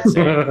Elliot would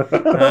say.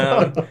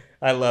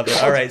 I love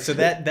it. All right, so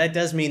that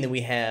does mean that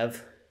we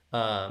have...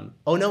 oh,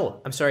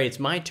 no, I'm sorry, it's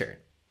my turn.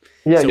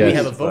 Yeah, so we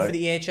have a vote for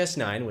the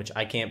EHS9, which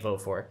I can't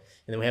vote for,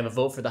 and then we have a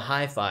vote for the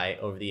HiPhi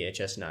over the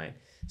EHS9.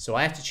 So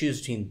I have to choose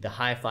between the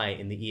HiPhi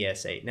and the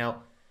ES8.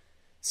 Now,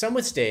 some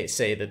would say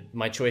that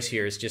my choice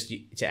here is just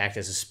to act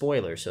as a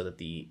spoiler so that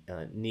the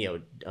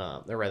NIO,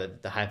 or rather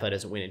the HiPhi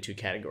doesn't win in two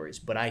categories.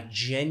 But I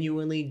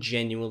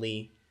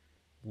genuinely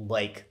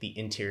like the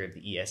interior of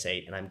the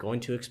ES8, and I'm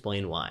going to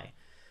explain why.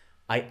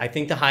 I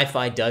think the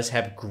HiPhi does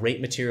have great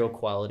material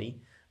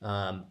quality.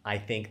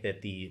 I think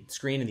that the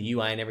screen and the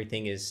UI and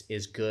everything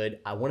is good.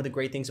 One of the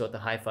great things about the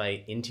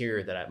HiPhi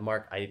interior that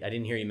Mark, I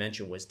didn't hear you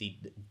mention was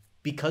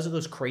because of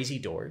those crazy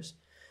doors,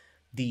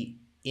 the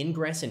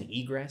ingress and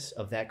egress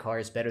of that car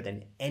is better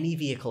than any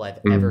vehicle I've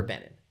ever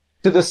been in.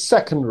 To the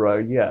second row,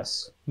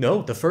 yes.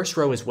 No, the first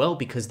row as well,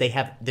 because they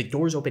have the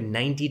doors open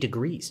 90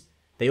 degrees.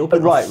 They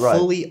open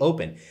fully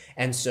open.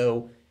 And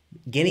so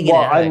getting in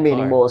and out of that I'm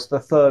meaning more is the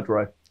third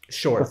row.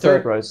 Sure. The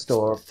third row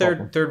store.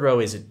 Third row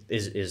is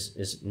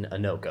a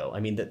no-go. I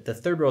mean, the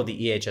third row of the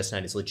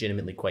EHS9 is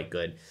legitimately quite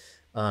good.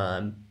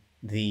 I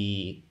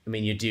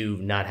mean, you do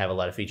not have a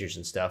lot of features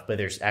and stuff, but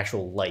there's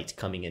actual light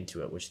coming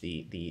into it, which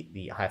the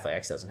HiPhi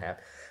X doesn't have.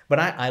 But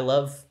I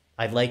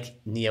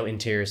like NIO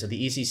interiors. So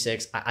the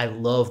EC6, I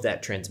love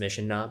that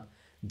transmission knob.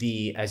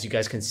 As you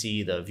guys can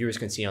see, the viewers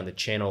can see on the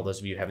channel, those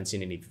of you who haven't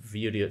seen any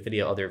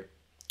video, other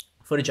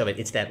footage of it,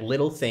 it's that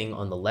little thing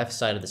on the left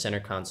side of the center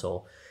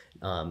console,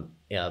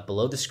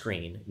 below the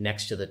screen,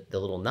 next to the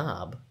little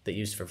knob that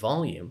used for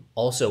volume.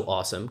 Also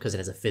awesome because it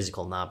has a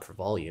physical knob for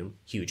volume,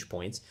 huge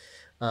points,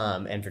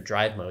 and for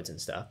drive modes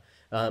and stuff.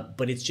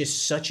 But it's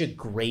just such a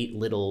great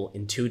little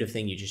intuitive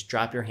thing. You just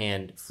drop your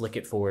hand, flick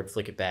it forward,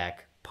 flick it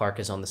back. Park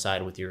is on the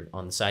side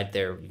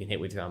there. You can hit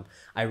with your thumb.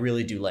 I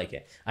really do like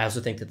it. I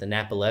also think that the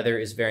Napa leather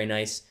is very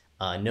nice.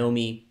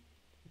 Nomi,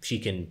 I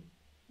can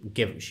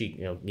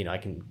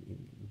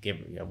give,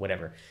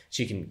 whatever.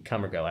 She can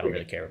come or go. I don't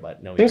really care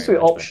about Nomi. Seems to be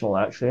optional,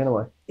 actually,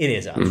 anyway. It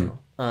is optional.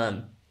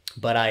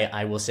 But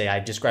I will say I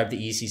described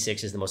the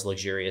EC6 as the most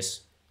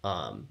luxurious,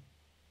 EV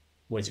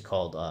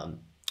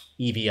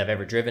I've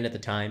ever driven at the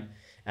time.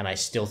 And I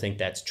still think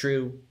that's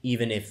true,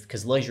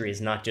 because luxury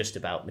is not just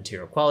about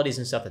material qualities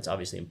and stuff. That's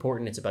obviously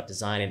important. It's about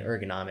design and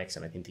ergonomics.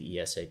 And I think the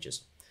ES8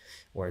 just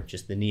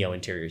the NIO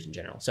interiors in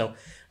general. So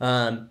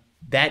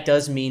that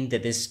does mean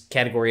that this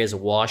category is a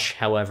wash.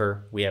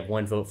 However, we have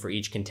one vote for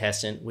each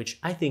contestant, which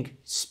I think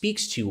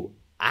speaks to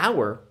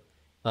our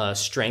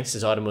strengths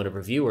as automotive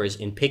reviewers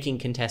in picking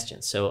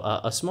contestants. So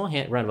a small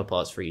round of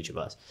applause for each of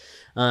us.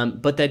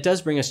 But that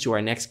does bring us to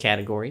our next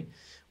category,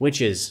 which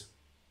is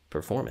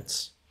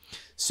performance.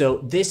 So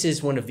this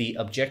is one of the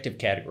objective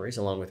categories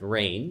along with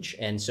range.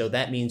 And so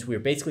that means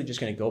we're basically just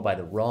going to go by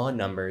the raw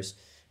numbers.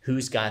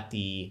 Who's got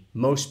the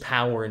most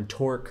power and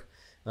torque,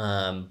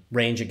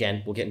 range.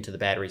 Again, we'll get into the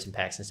batteries and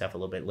packs and stuff a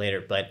little bit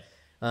later. But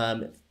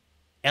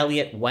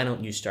Elliot, why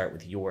don't you start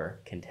with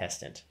your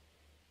contestant?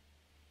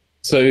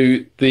 So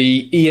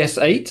the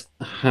ES8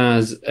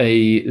 has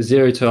a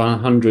 0 to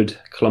 100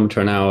 kilometer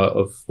an hour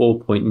of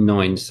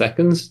 4.9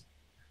 seconds,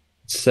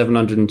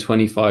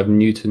 725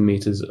 Newton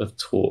meters of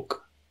torque.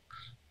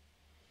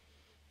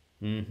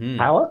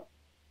 Power?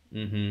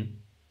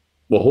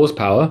 What,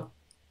 horsepower?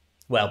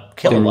 Well,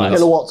 kilowatts.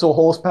 Kilowatts or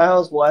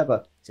horsepowers,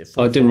 whatever.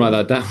 I didn't write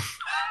that down.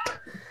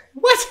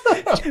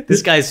 What?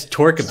 This guy's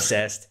torque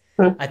obsessed.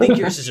 I think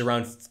yours is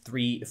around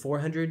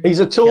 400. He's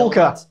a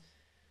talker.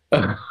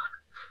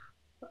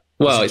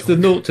 Well, it's the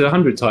 0 to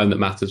 100 time that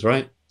matters,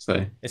 right?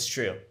 So it's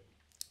true.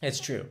 It's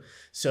true.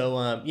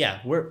 So yeah,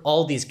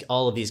 all of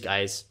these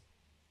guys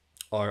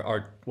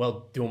are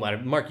well doing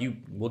what Mark,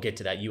 we'll get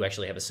to that. You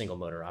actually have a single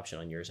motor option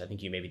on yours. I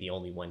think you may be the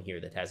only one here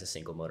that has a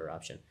single motor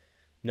option.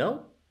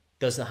 No?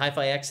 Does the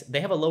HiPhi X, they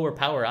have a lower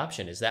power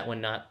option. Is that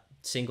one not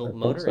single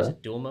motor? So. Is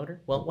it dual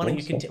motor? Well, why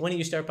don't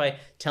you start by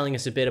telling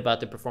us a bit about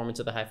the performance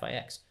of the HiPhi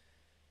X?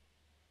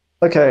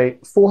 Okay,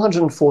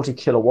 440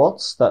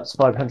 kilowatts, that's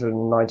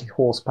 590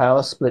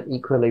 horsepower, split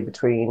equally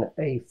between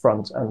a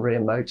front and rear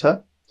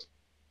motor.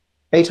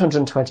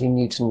 820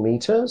 Newton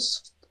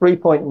meters,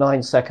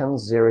 3.9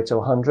 seconds, 0 to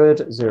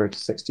 100, 0 to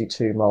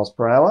 62 miles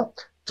per hour.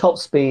 Top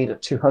speed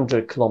at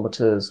 200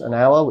 kilometers an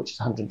hour, which is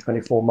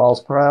 124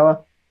 miles per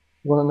hour.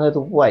 You want to know the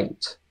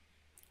weight?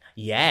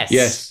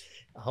 Yes.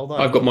 Hold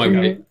on. I've got my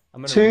weight.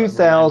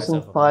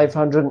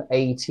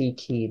 2,580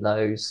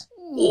 kilos.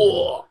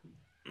 Whoa.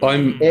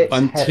 I'm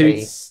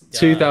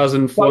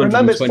 2,425. Well,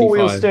 remember, it's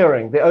four-wheel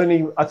steering.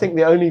 I think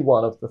the only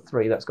one of the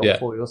three that's got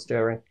four-wheel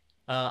steering.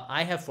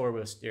 I have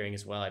four-wheel steering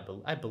as well.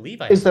 I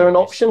believe I. Is there an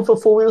option for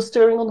four-wheel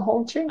steering on the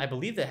Hongqi? I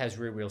believe that has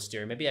rear-wheel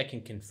steering. Maybe I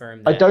can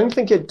confirm that. I don't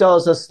think it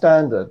does as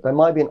standard. There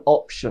might be an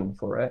option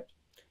for it.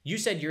 You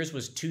said yours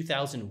was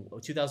 2,000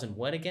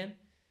 what again?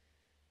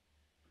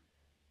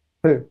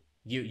 Who?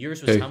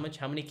 Yours was how much?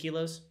 How many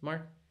kilos,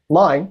 Mark?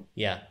 Mine?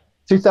 Yeah.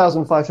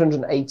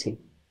 2,580.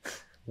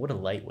 What a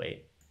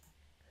lightweight.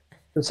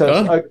 So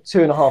it's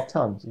 2.5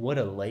 tons. What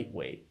a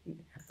lightweight.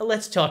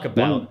 Let's talk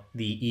about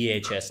the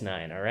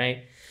EHS9, all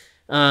right?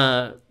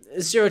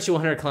 0 to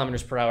 100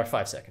 kilometers per hour,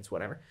 5 seconds,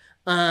 whatever.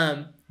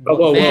 Whoa.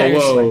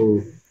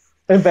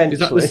 Eventually. Is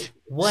that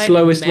the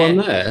slowest one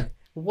there?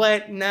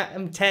 What?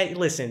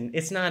 Listen,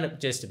 it's not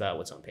just about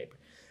what's on paper.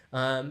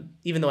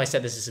 Even though I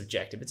said this is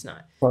subjective, it's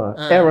not.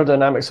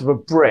 Aerodynamics of a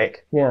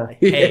brick, yeah.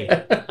 Hey,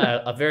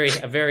 a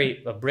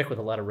brick with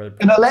a lot of road.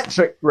 An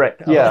electric brick,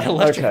 yeah.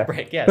 Electric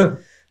brick, yes.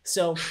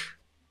 So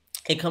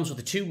it comes with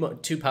the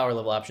two power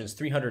level options,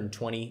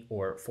 320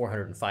 or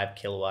 405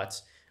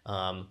 kilowatts.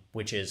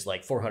 which is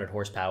like 400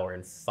 horsepower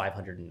and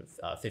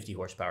 550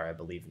 horsepower, I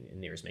believe.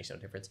 In yours makes no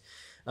difference.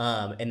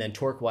 And then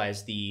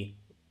torque-wise, the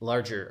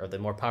larger or the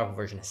more powerful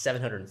version has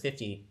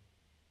 750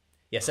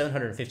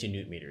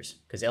 newton meters.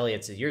 Because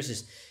Elliot's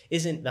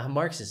isn't the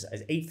Mark's is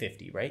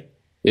 850, right?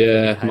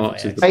 Yeah,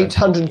 Mark's is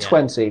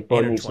 820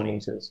 by newton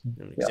meters.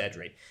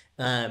 Exaggerate.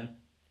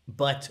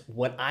 But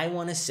what I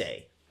want to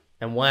say,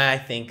 and why I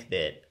think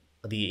that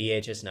the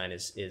EHS9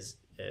 is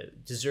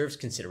deserves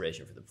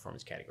consideration for the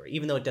performance category,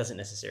 even though it doesn't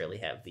necessarily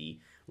have the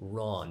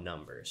raw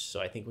numbers. So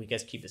I think we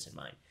guys keep this in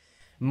mind.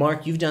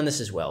 Mark, you've done this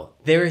as well.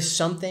 There is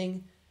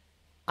something,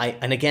 I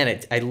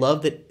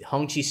love that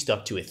Hongqi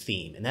stuck to a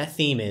theme, and that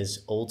theme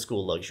is old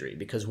school luxury,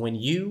 because when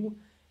you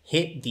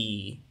hit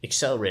the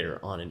accelerator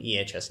on an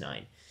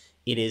EHS9,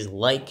 it is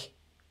like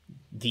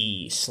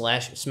the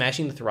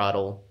smashing the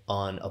throttle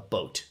on a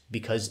boat,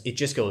 because it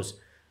just goes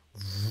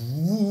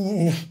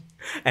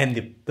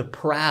and the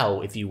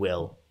prow, if you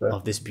will,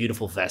 of this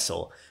beautiful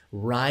vessel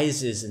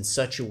rises in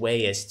such a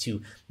way as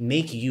to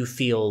make you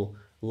feel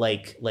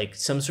like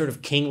some sort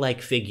of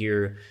king-like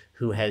figure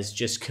who has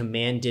just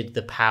commanded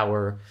the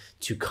power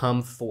to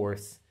come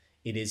forth.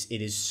 It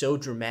is so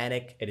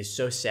dramatic. It is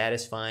so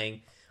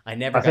satisfying. I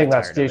think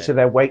that's due to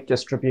their weight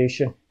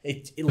distribution.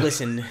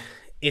 Listen,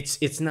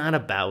 it's not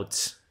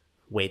about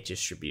weight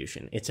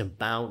distribution. It's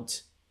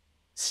about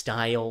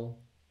style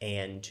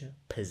and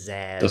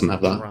pizzazz, doesn't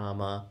have that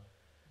drama.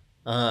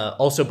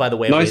 Also, by the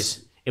way,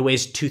 nice. It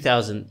weighs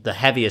 2,000. The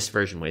heaviest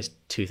version weighs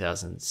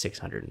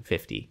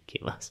 2,650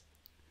 kilos.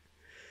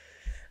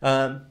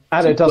 And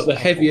it does the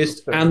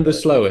heaviest and the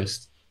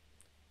slowest.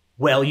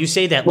 Well, you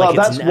say that like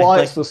that's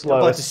why it's the slowest.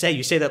 I'm about to say,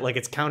 you say that like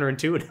it's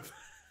counterintuitive.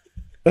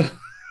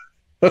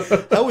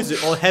 How is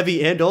it all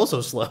heavy and also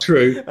slow?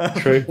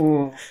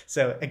 True.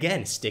 So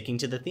again, sticking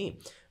to the theme,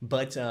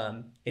 but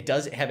it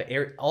does have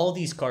air. All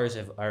these cars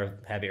have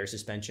air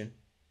suspension,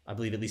 I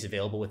believe, at least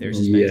available with air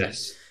suspension.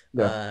 Yes.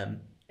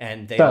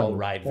 And they all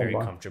ride very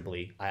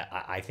comfortably.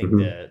 I think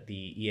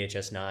the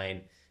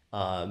EHS9.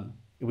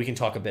 We can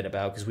talk a bit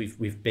about, because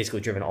we've basically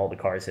driven all the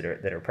cars that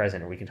are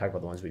present, or we can talk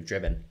about the ones we've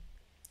driven.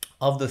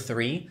 Of the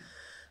three,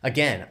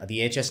 again, the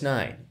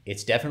EHS9,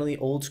 it's definitely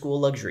old school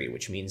luxury,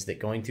 which means that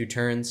going through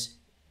turns,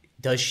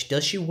 does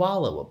she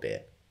wallow a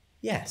bit?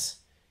 Yes.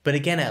 But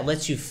again, it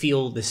lets you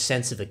feel the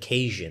sense of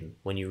occasion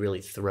when you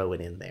really throw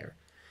it in there.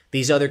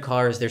 These other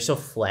cars, they're so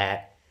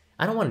flat.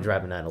 I don't want to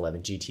drive a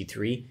 911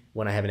 GT3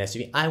 when I have an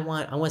SUV. I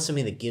want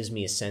something that gives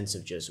me a sense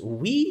of just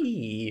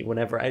wee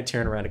whenever I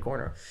turn around a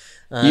corner.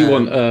 You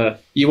want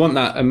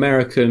that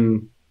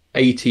American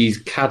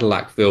 80s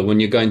Cadillac feel when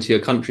you're going to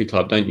your country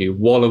club, don't you?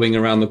 Wallowing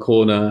around the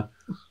corner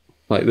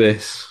like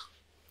this.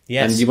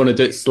 Yes. And you want to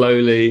do it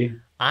slowly.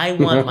 I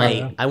want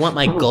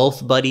my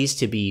golf buddies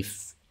to be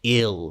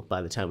ill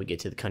by the time we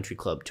get to the country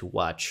club to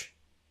watch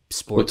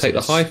sports. We'll take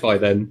the HiPhi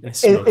then.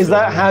 Is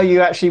that how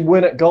you actually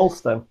win at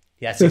golf then?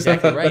 Yeah, that's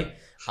exactly right.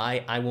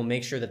 I will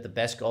make sure that the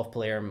best golf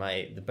player,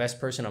 the best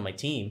person on my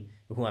team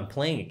who I'm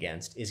playing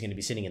against, is going to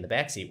be sitting in the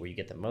backseat where you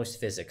get the most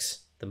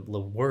physics, the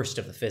worst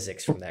of the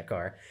physics from that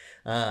car,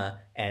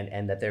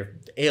 and that they're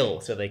ill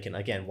so they can,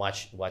 again,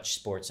 watch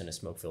sports in a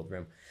smoke-filled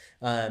room.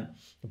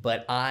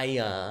 But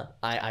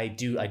I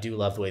do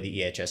love the way the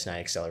EHS9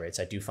 accelerates.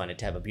 I do find it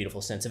to have a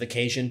beautiful sense of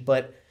occasion.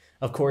 But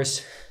of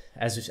course,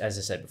 as I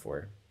said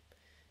before,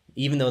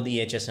 even though the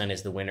EHS9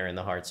 is the winner in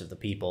the hearts of the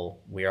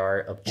people, we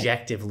are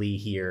objectively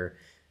here.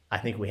 I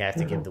think we have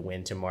to give the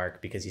win to Mark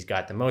because he's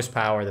got the most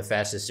power, the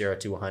fastest 0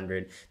 to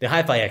 100. The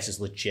HiPhi X is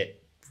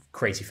legit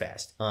crazy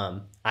fast.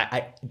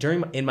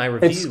 In my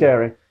review, it's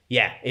scary.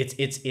 Yeah,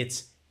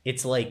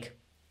 it's like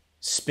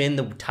spin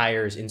the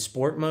tires in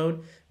sport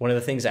mode. One of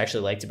the things I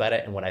actually liked about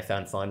it and what I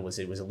found fun was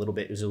it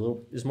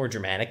was more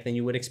dramatic than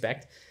you would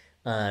expect.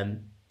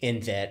 In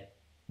that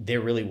there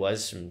really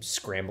was some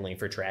scrambling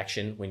for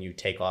traction when you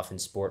take off in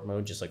sport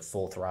mode, just like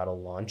full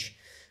throttle launch,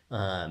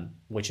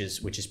 which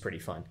is pretty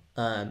fun.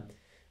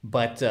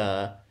 But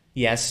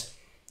yes,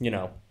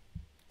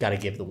 got to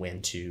give the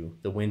win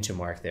to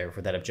Mark there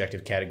for that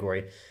objective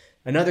category.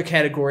 Another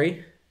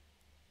category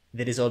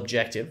that is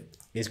objective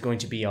is going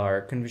to be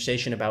our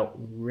conversation about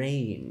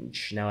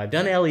range. Now, I've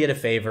done Elliot a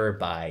favor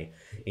by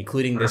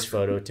including this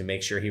photo to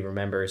make sure he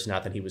remembers,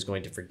 not that he was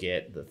going to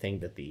forget, the thing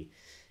that the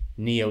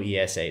NIO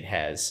ES8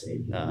 has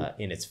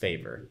in its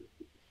favor.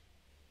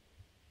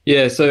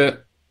 Yeah, so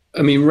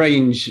I mean,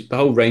 range, the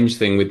whole range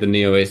thing with the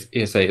NIO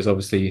ES8 is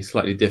obviously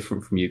slightly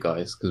different from you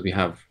guys because we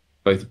have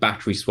both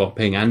battery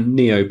swapping and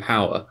NIO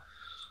power.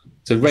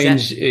 So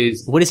range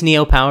is... What is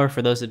NIO power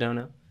for those that don't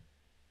know?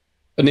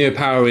 A NIO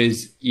power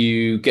is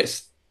you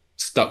get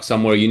stuck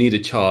somewhere, you need a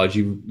charge,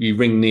 you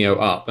ring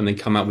NIO up and they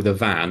come out with a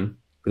van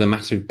with a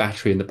massive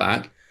battery in the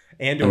back.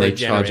 And or a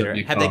generator.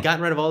 Have they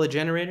gotten rid of all the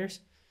generators?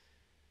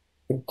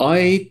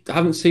 I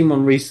haven't seen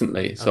one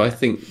recently, so I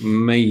think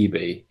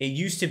maybe. It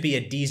used to be a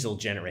diesel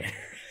generator.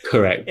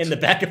 Correct. In the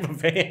back of a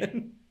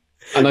van.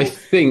 And I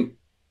think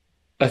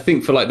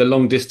for like the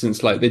long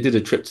distance, like they did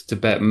a trip to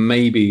Tibet,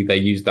 maybe they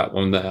used that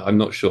one there. I'm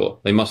not sure.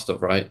 They must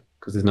have, right?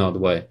 Because there's no other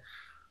way.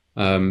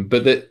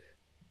 But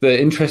the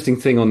interesting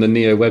thing on the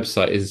NIO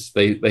website is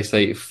they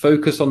say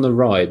focus on the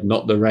ride,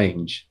 not the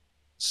range.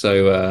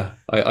 So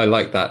I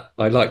like that.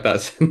 I like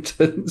that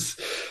sentence.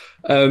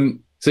 So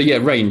yeah,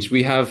 range.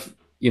 We have,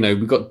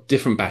 we've got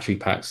different battery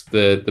packs.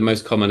 The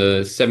most common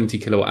are 70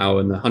 kilowatt hour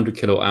and the 100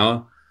 kilowatt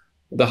hour.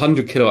 The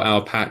 100 kilowatt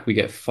hour pack, we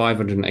get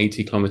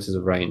 580 kilometers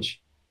of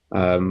range,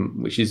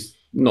 which is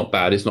not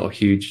bad. It's not a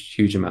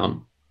huge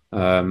amount.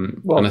 Well,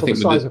 and I for think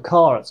the size of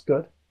car, it's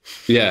good.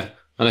 Yeah,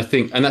 and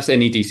that's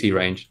NEDC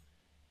range.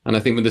 And I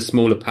think with the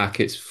smaller pack,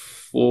 it's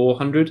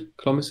 400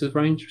 kilometers of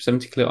range,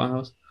 70 kilowatt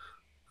hours,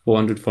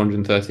 400,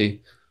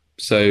 430.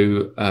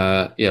 So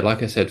yeah,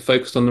 like I said,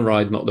 focused on the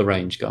ride, not the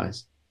range,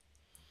 guys.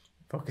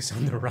 Focus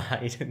on the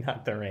ride and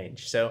not the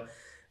range. So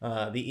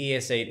the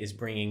ES8 is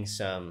bringing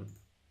some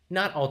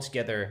not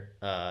altogether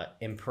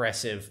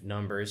impressive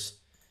numbers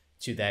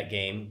to that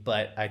game,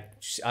 but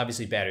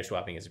obviously battery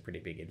swapping is a pretty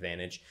big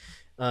advantage.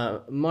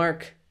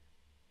 Mark,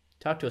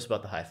 talk to us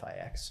about the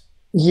HiPhi X.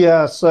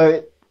 Yeah,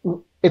 so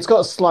it's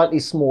got a slightly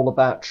smaller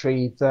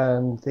battery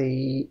than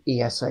the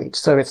ES8.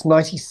 So it's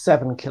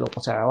 97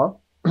 kilowatt hour.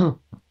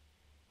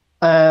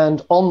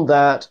 And on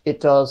that,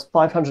 it does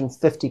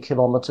 550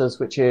 kilometers,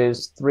 which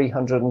is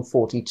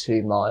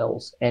 342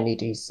 miles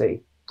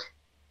NEDC.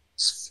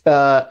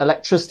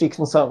 Electricity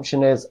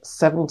consumption is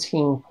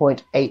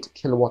 17.8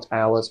 kilowatt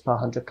hours per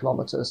 100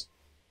 kilometers.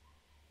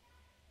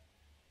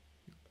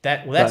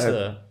 That's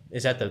the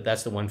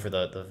one for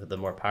the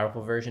more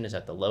powerful version. Is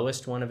that the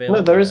lowest one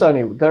available? No, there is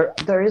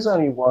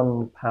only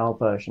one power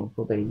version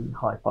for the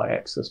HiPhi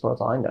X, as far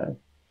as I know.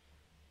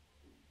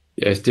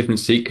 Yeah, it's different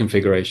seat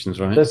configurations,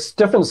 right? There's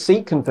different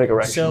seat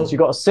configurations. So, you've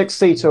got a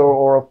 6-seater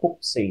or a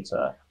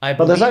 4-seater.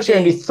 But there's actually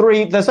only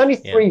three. There's only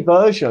three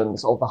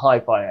versions of the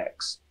HiPhi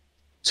X.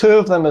 2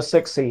 of them are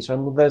 6-seater,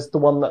 and there's the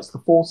one that's the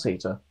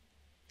 4-seater.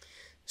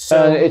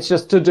 So it's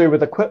just to do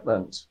with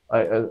equipment,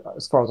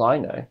 as far as I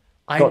know.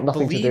 Got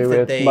nothing to do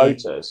with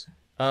motors.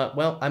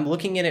 Well, I'm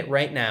looking at it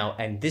right now,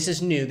 and this is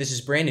new. This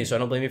is brand new, so I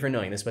don't blame you for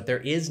knowing this. But there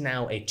is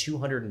now a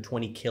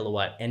 220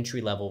 kilowatt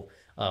entry level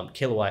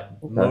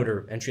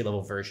motor entry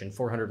level version,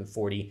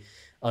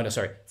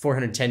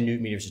 410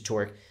 newton meters of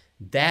torque.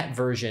 That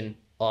version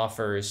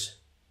offers,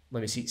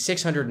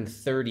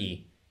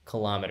 630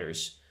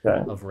 kilometers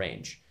of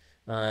range.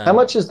 How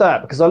much is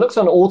that? Because I looked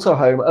on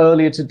AutoHome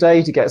earlier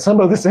today to get some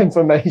of this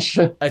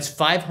information. It's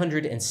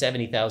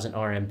 570,000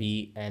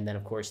 RMB, and then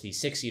of course the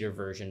 6-seater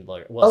version.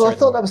 I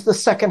thought that was the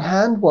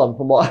second-hand one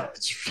from what I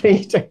was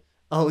reading.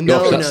 Oh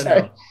no!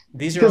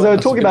 These are because they were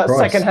talking about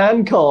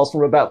second-hand cars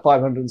from about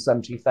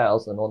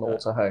 570,000 on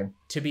AutoHome.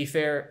 To be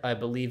fair, I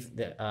believe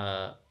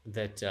that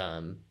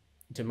to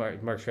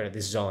Mark's credit,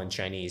 this is all in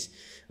Chinese,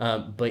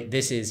 but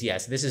this is the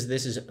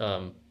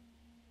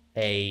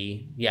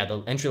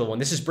entry level one.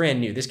 This is brand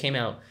new. This came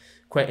out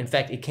in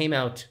fact, it came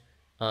out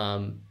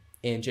in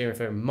January,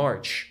 February,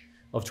 March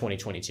of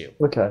 2022.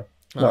 Okay.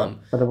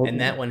 And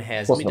that one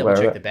has, let me double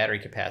check the battery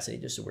capacity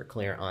just so we're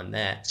clear on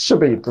that. Should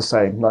be the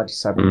same,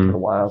 97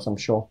 kilowatt hours, I'm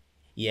sure.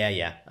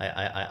 Yeah.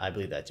 I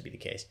believe that to be the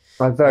case.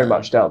 I very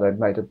much doubt they've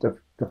made a different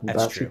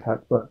battery pack,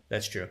 but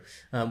that's true.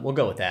 We'll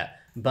go with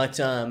that. But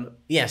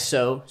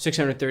so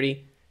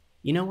 630.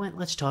 You know what?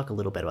 Let's talk a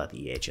little bit about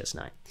the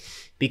EHS9,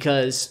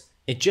 because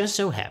it just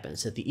so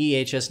happens that the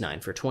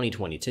EHS9 for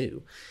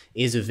 2022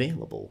 is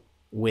available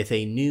with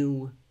a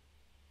new,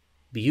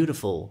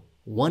 beautiful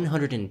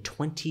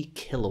 120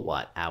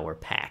 kilowatt hour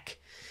pack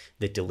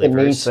that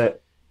delivers. This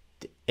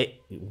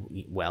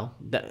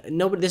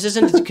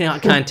isn't a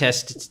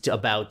contest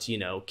about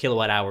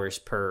kilowatt hours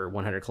per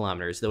 100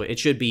 kilometers, though it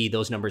should be.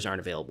 Those numbers aren't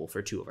available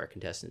for 2 of our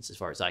contestants, as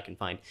far as I can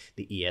find,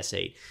 the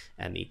ES8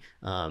 and the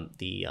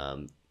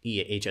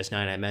EHS9.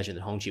 I imagine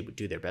that Hongqi would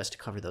do their best to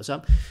cover those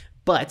up.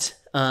 But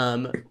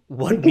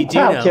what we do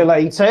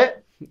calculate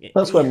it.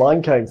 That's where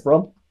mine came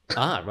from.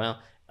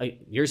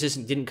 Yours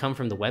didn't come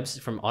from the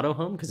from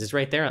AutoHome, because it's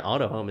right there on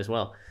AutoHome as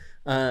well.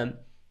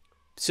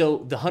 So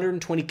the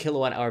 120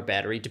 kilowatt hour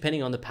battery,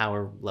 depending on the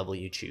power level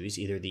you choose,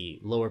 either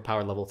the lower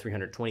power level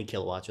 320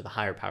 kilowatts or the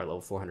higher power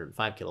level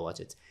 405 kilowatts,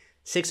 it's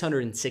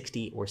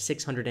 660 or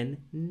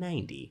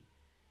 690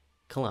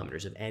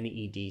 kilometers of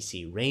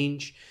NEDC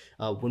range.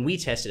 When we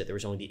tested it, there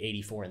was only the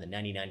 84 and the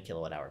 99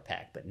 kilowatt hour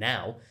pack, but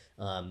now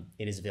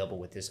it is available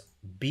with this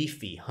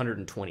beefy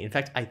 120. In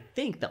fact, I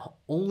think that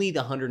only the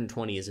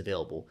 120 is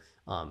available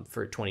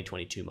for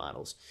 2022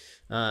 models.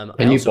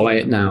 Can you buy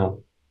it now?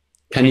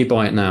 Can you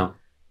buy it now?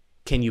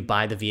 Can you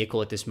buy the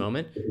vehicle at this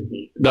moment?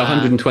 The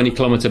 120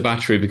 kilometer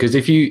battery, because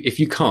if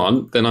you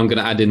can't, then I'm going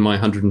to add in my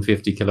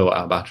 150 kilowatt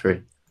hour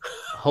battery.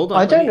 Hold on.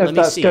 I don't know if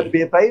that's going to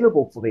be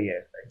available for the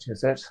ES8,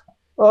 is it?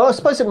 Well, I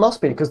suppose it must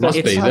be, because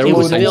it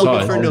was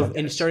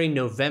and starting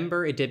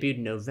November. It debuted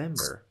in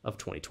November of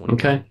 2021.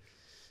 Okay.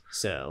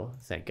 So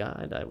thank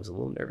God. I was a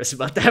little nervous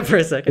about that for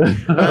a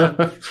second.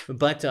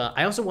 But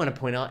I also want to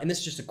point out, and this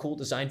is just a cool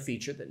design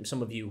feature that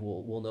some of you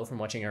will know from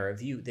watching our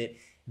review,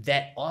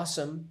 that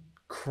awesome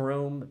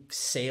chrome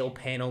sail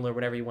panel or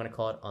whatever you want to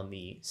call it on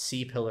the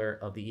C pillar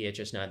of the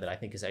EHS9 that I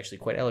think is actually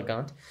quite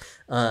elegant.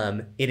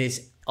 It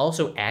is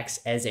also acts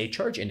as a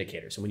charge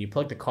indicator. So when you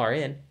plug the car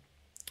in,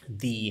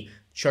 the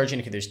charge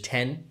indicator, there's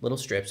 10 little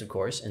strips, of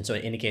course, and so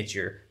it indicates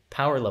your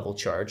power level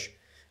charge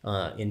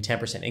in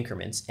 10%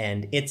 increments.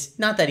 And it's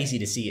not that easy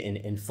to see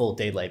in full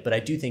daylight, but I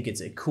do think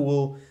it's a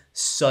cool,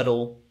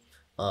 subtle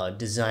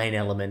design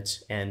element,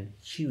 and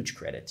huge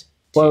credit.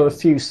 Well, a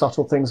few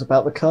subtle things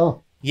about the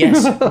car.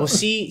 Yes. Well,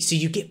 see, so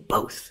you get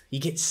both.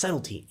 You get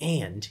subtlety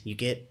and you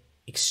get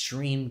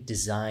extreme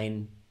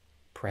design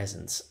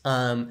presence.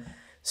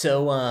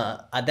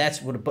 So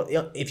that's what. But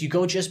if you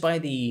go just by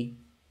the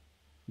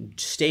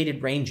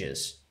stated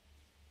ranges,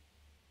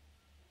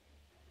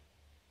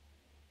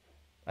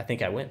 I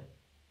think I win.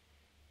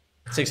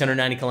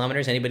 690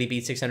 kilometers. Anybody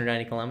beat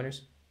 690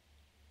 kilometers?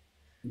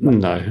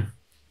 No.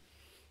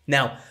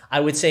 Now, I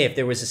would say if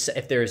there's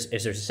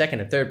a second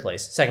and third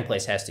place, second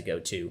place has to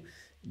go to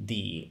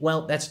the,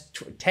 well, that's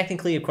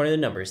technically, according to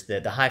the numbers,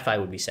 the HiPhi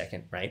would be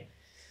second, right?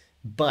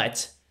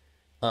 But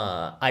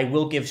I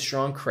will give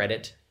strong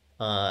credit,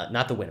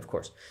 not the win, of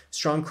course,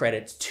 strong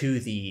credit to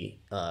the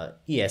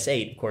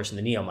ES8, of course, and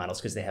the NIO models,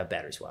 because they have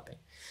battery swapping.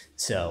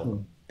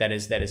 So that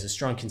is a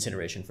strong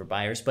consideration for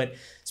buyers. But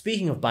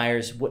speaking of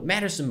buyers, what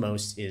matters the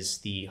most is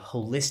the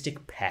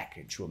holistic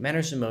package. What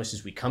matters the most,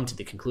 as we come to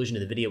the conclusion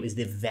of the video, is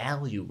the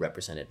value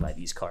represented by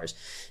these cars.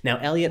 Now,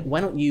 Elliot, why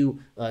don't you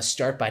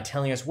start by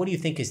telling us, what do you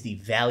think is the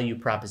value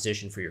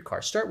proposition for your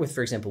car? Start with,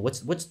 for example,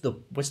 what's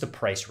the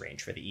price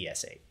range for the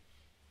ES8?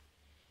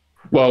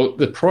 Well,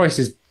 the price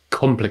is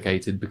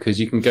complicated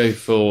because you can go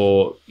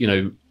for,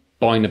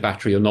 buying the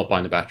battery or not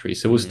buying the battery.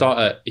 So we'll start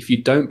at, if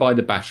you don't buy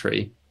the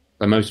battery,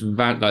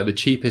 the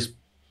cheapest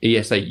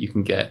ES8 you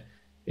can get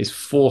is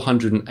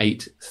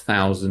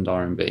 408,000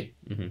 RMB.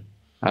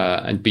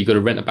 And you've got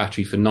to rent a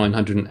battery for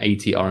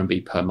 980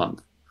 RMB per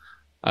month.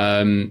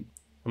 I'm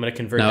going to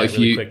convert that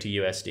really quick to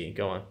USD.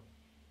 Go on.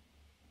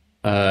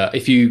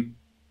 If you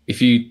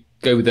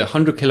go with a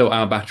 100 kilowatt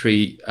hour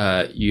battery,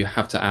 you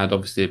have to add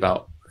obviously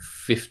about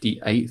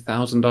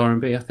 58,000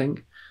 RMB, I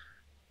think.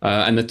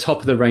 And the top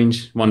of the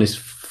range one is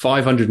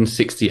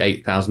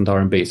 568,000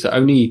 RMB. So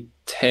only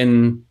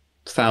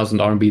 10,000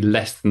 RMB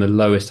less than the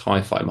lowest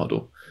HiPhi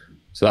model.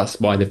 So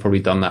that's why they've probably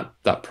done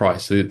that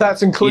price. So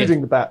that's including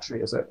the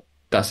battery, is it?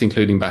 That's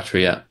including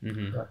battery, yeah.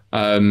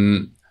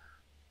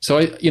 So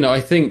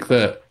I think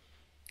that,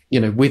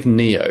 with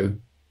NIO,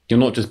 you're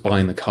not just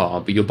buying the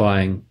car, but you're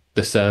buying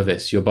the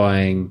service, you're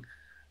buying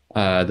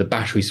the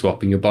battery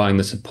swapping, you're buying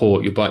the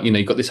support, you've got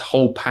this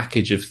whole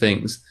package of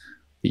things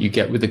that you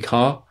get with the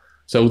car.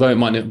 So although it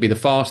might not be the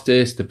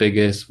fastest, the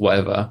biggest,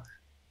 whatever,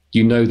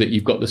 you know that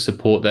you've got the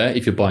support there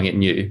if you're buying it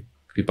new.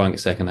 If you're buying it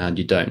secondhand,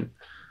 you don't.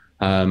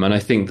 And I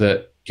think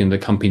that the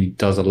company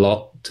does a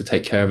lot to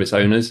take care of its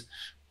owners.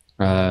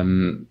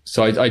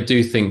 So I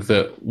do think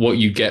that what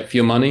you get for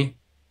your money,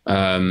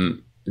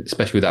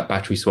 especially with that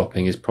battery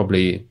swapping, is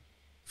probably,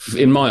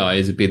 in my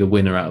eyes, would be the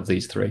winner out of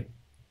these three.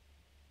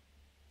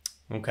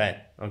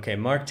 Okay.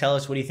 Mark, tell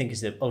us, what do you think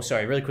is the,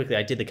 really quickly,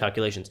 I did the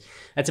calculations.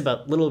 That's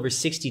about a little over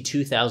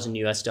 62,000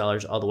 US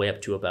dollars all the way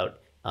up to about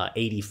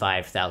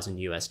 85,000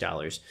 US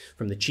dollars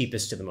from the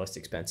cheapest to the most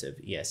expensive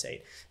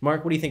ES8.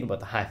 Mark, what do you think about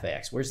the HiPhi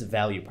X? Where's the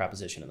value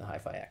proposition in the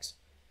HiPhi X?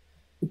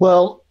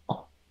 Well,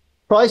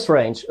 price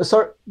range.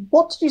 Sorry,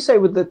 what did you say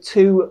with the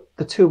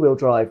two-wheel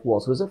drive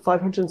was? Was it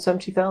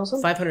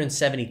 570,000?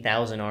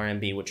 570,000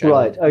 RMB, which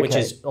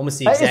is almost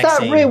the exact same. Is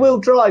that rear-wheel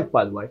drive,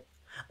 by the way?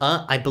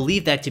 I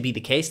believe that to be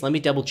the case. Let me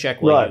double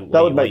check while you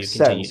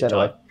continue to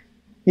talk.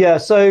 Yeah,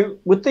 so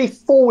with the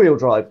four-wheel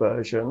drive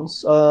versions,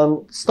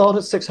 start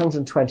at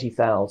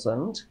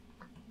 620,000,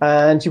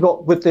 and you've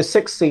got, with the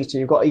six-seater,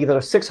 you've got either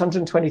a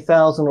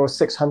 620,000 or a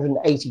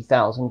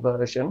 680,000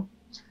 version.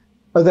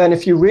 And then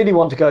if you really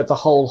want to go the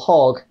whole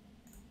hog,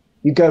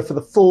 you go for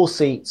the 4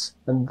 seats,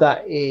 and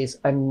that is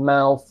a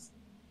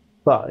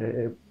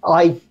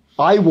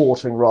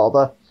eye-watering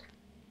rather,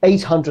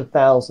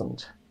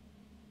 800,000.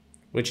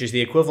 Which is the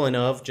equivalent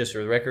of, just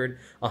for the record,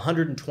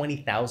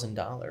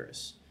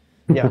 $120,000.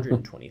 Yeah,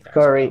 $120,000.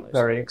 Very,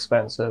 very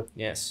expensive.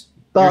 Yes.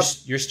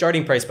 But your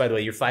starting price, by the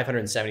way, your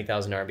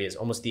 570,000 RMB is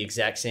almost the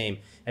exact same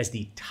as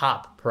the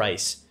top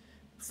price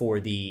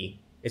for the.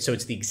 So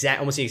it's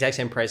almost the exact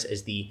same price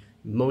as the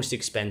most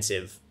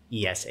expensive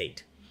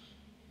ES8.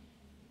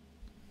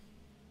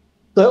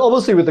 So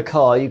obviously, with the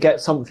car, you get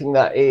something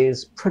that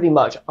is pretty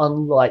much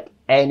unlike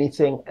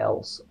anything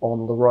else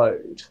on the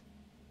road,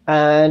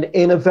 and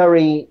in a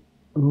very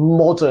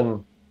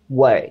modern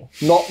way,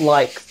 not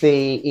like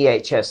the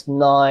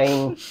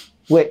EHS9,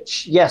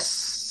 which,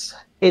 yes,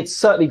 it's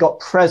certainly got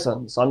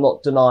presence. I'm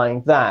not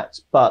denying that.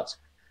 But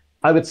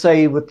I would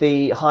say with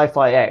the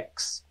HiPhi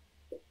X,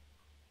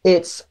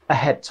 it's a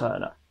head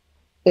turner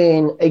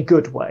in a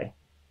good way.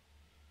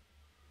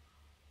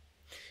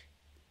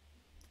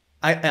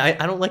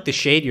 I don't like the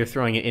shade you're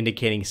throwing at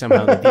indicating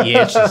somehow that the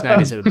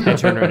EH9 is a head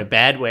turner in a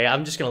bad way.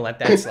 I'm just going to let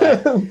that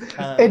slide.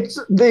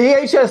 The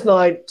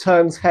EHS9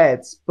 turns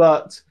heads,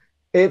 but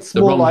It's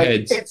The more wrong like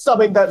heads. it's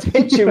something that's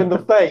hit you in the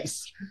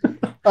face.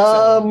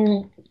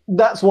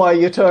 That's why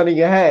you're turning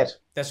your head.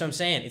 That's what I'm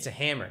saying. It's a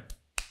hammer.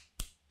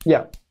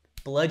 Yeah.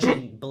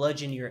 Bludgeon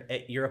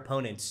your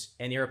opponents,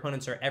 and your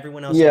opponents are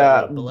everyone else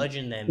Yeah. on the road.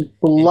 Bludgeon them.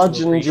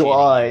 Bludgeoned your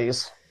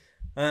eyes.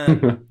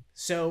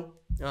 So,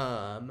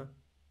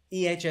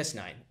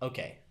 EHS9.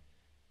 Okay.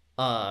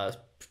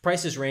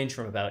 Prices range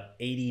from about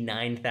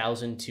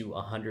 $89,000 to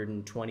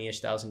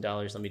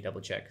 $120,000. Let me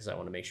double check because I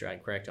want to make sure I'm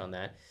correct on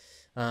that.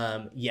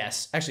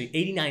 Yes, actually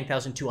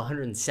 $89,000 to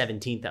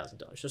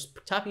 $117,000. So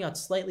topping out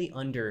slightly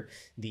under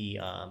the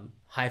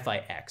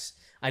HiPhi X.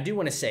 I do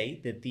want to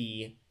say that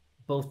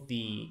both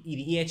the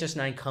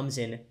EHS9 comes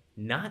in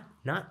not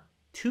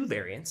two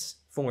variants,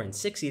 4 and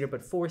 6 seater,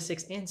 but 4,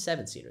 6, and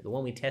 7 seater. The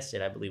one we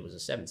tested, I believe, was a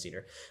 7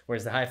 seater,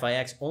 whereas the HiPhi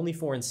X only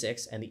 4 and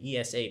 6, and the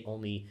ES8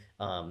 only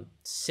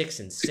 6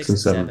 and 6 and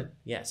 7.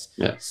 Yes.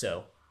 Yeah.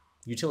 So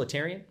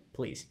utilitarian,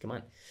 please come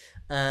on.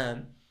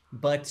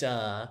 But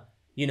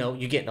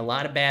you're getting a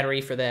lot of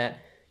battery for that.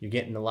 You're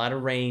getting a lot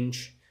of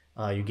range.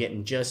 You're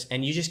getting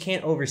and you just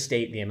can't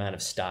overstate the amount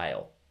of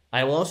style.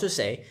 I will also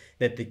say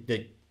that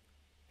the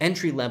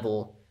entry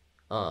level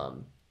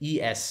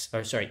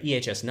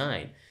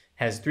EHS9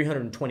 has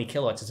 320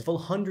 kilowatts. It's a full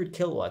 100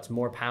 kilowatts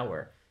more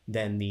power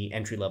than the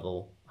entry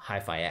level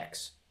HiPhi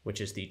X,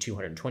 which is the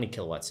 220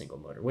 kilowatt single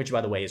motor, which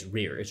by the way is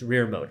rear. It's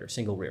rear motor,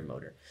 single rear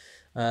motor.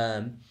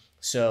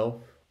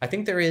 So I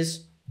think there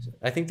is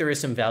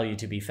some value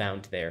to be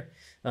found there.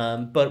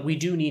 But we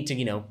do need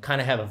to,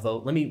 kind of have a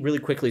vote. Let me really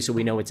quickly, so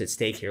we know what's at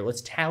stake here.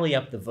 Let's tally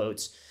up the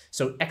votes.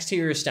 So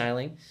exterior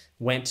styling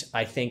went,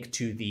 I think,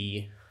 to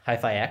the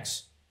HiPhi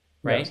X,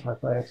 right? Yes,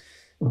 HiPhi X.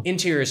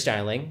 Interior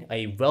styling,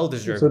 a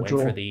well-deserved win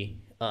for the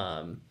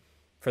it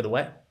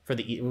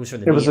was for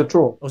the It was Neo. a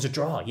draw. It was a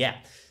draw, yeah.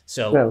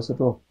 So Yeah, it was a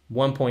draw.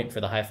 1 point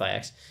for the HiPhi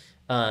X.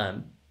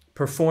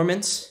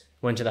 Performance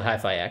went to the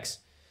HiPhi X,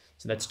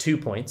 so that's 2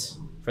 points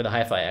for the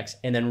HiPhi X,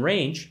 and then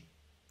range,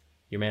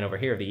 your man over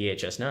here of the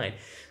EHS9.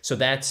 So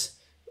that's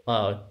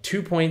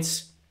 2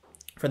 points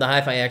for the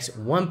HiPhi X,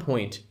 1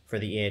 point for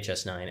the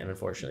EHS9, and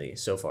unfortunately,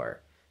 so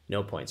far,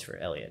 no points for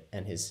Elliot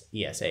and his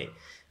ES8.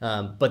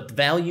 But the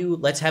value,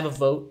 let's have a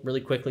vote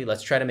really quickly.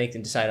 Let's try to make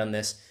them decide on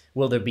this.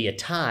 Will there be a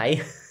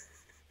tie,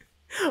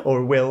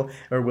 or will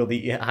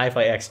the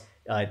HiPhi X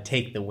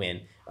take the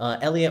win?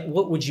 Elliot,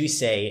 what would you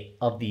say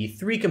of the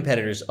 3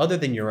 competitors, other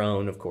than your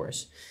own, of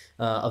course,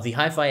 of the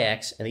HiPhi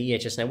X and the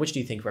EHS9? Which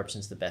do you think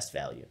represents the best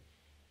value?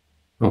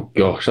 Oh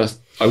gosh,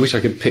 I wish I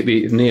could pick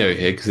the Neo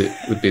here because it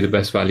would be the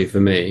best value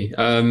for me.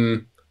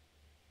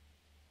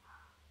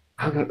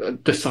 How do I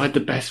decide the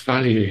best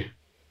value?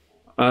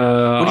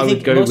 What do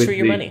you think most for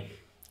your money?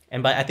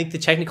 And I think the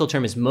technical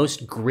term is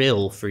most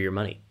grill for your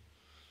money.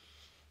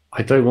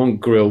 I don't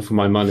want grill for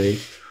my money.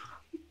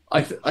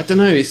 I don't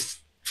know.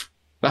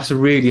 That's a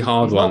really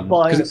hard He's one. not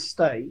buying a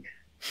steak.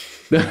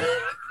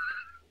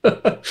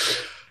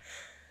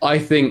 I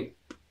think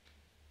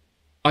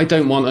I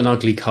don't want an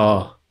ugly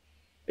car.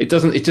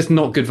 It's just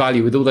not good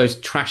value with all those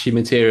trashy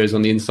materials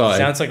on the inside.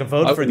 Sounds like a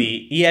vote for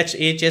the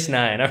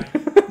EHS9.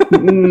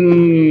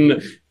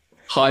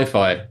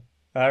 HiPhi.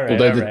 All right.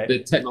 Although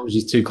the technology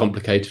is too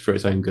complicated for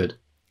its own good.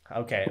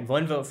 Okay,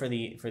 1 vote for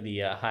the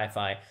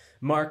HiPhi.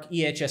 Mark,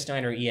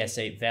 EHS9 or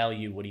ES8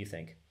 value? What do you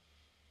think?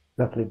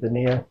 Definitely the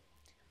Neo.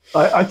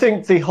 I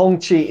think the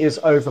Hongqi is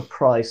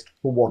overpriced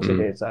for what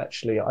it is.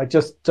 Actually, I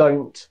just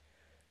don't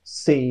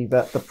see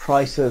that the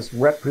prices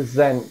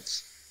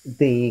represent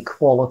the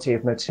quality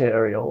of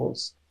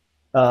materials.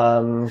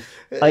 I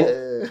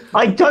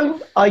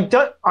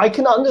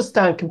can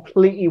understand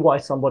completely why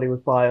somebody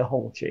would buy a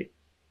Hongqi.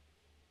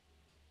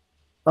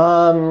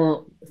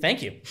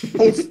 Thank you.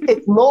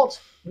 It's not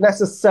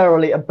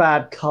necessarily a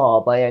bad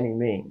car by any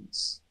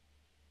means,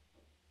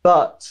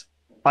 but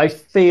I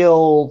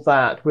feel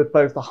that with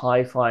both the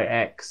HiPhi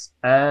X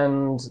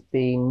and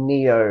the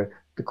Neo,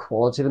 the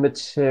quality of the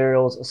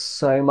materials are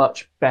so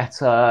much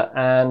better,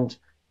 and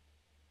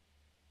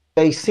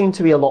they seem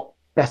to be a lot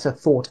better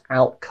thought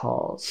out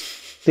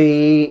cars.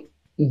 The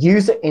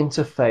user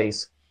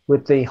interface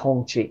with the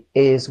Hongqi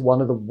is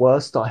one of the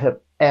worst I have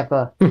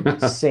ever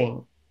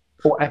seen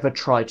or ever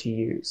tried to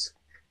use.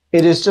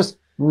 It is just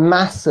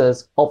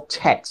masses of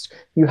text.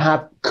 You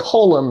have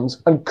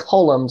columns and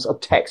columns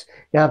of text.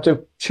 You have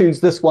to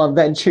choose this one,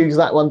 then choose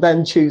that one,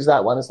 then choose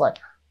that one. It's like,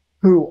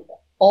 who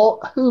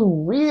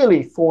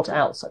really thought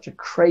out such a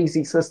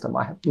crazy system?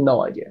 I have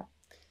no idea.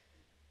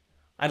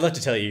 I'd love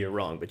to tell you you're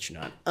wrong, but you're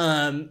not.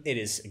 It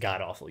is a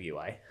god-awful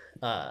UI.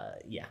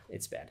 Yeah,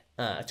 it's bad.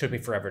 It took me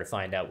forever to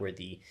find out where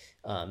the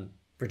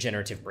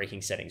regenerative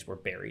braking settings were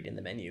buried in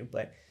the menu,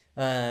 but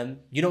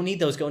you don't need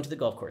those going to the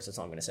golf course. That's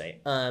all I'm going to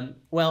say.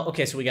 Well,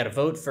 okay, so we got a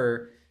vote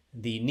for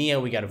the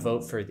Neo. We got a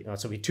vote for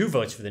so we 2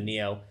 votes for the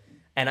Neo.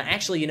 And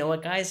actually, you know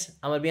what, guys?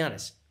 I'm going to be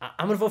honest.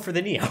 I'm going to vote for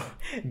the Neo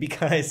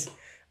because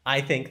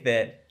I think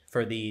that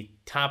for the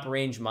top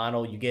range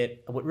model, you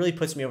get what really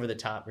puts me over the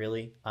top,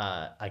 really,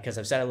 because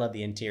I've said I love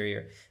the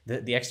interior,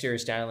 the exterior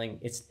styling.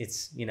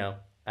 It's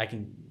I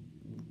can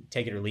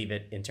take it or leave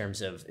it in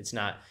terms of it's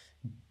not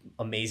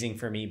amazing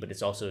for me, but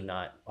it's also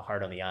not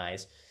hard on the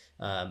eyes.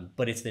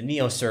 But it's the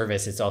NIO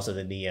service. It's also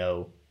the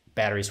NIO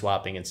battery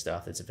swapping and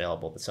stuff that's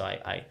available. So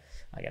I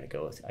gotta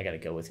go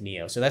with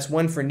NIO. So that's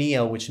 1 for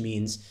NIO, which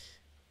means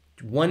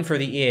 1 for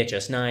the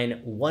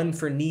EHS9, 1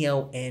 for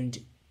NIO, and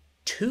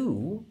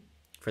 2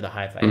 for the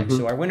HiPhi X.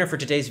 So our winner for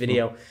today's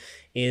video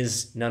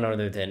is none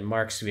other than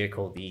Mark's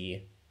vehicle,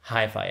 the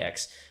HiPhi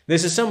X.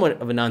 This is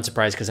somewhat of a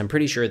non-surprise because I'm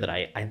pretty sure that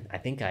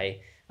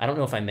I don't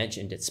know if I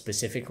mentioned it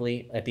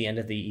specifically at the end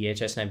of the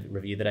EHS9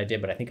 review that I did,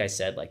 but I think I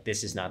said, like,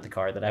 this is not the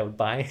car that I would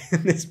buy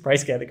in this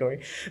price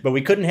category. But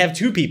we couldn't have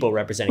 2 people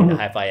representing the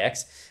HiPhi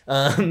X.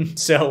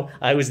 So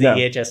I was the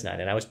EHS9,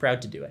 and I was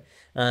proud to do it.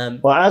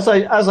 Well, as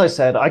I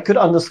said, I could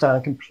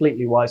understand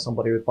completely why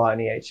somebody would buy an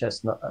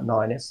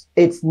EHS9.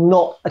 It's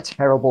not a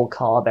terrible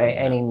car by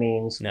any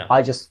means. No.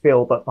 I just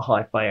feel that the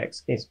HiPhi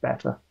X is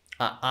better.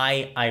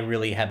 I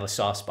really have a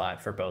soft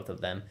spot for both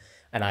of them,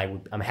 and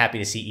I'm happy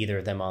to see either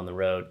of them on the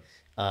road.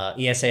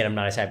 ES8, I'm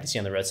not as happy to see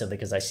on the road simply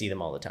because I see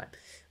them all the time.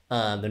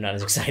 They're not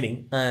as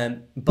exciting.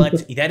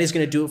 But that is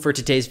going to do it for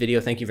today's video.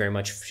 Thank you very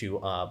much to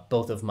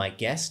both of my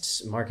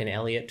guests, Mark and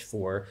Elliot,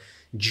 for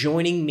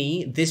joining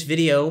me. This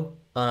video,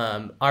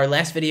 our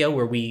last video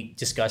where we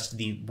discussed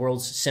the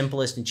world's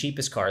simplest and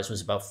cheapest cars,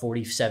 was about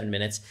 47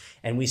 minutes.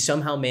 And we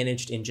somehow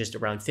managed in just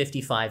around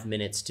 55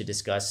 minutes to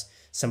discuss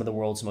some of the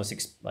world's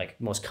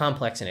most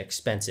complex and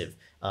expensive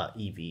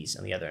EVs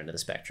on the other end of the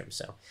spectrum.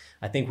 So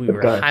I think we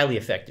were highly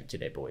effective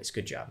today, boys.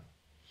 Good job.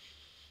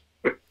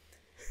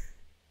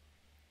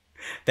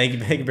 Thank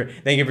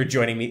you for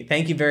joining me.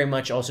 Thank you very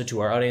much also to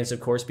our audience, of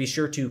course. Be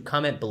sure to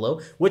comment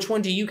below. Which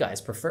one do you guys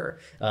prefer?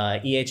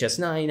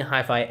 EHS9,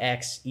 HiPhi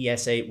X,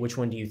 ES8. Which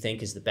one do you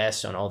think is the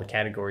best on all the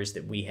categories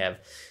that we have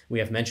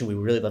mentioned? We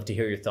would really love to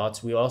hear your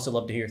thoughts. We also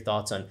love to hear your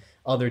thoughts on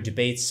other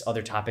debates,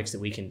 other topics that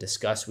we can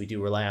discuss. We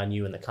do rely on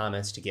you in the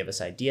comments to give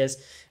us ideas,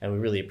 and we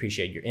really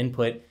appreciate your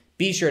input.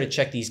 Be sure to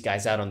check these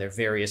guys out on their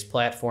various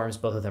platforms.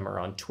 Both of them are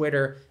on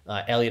Twitter.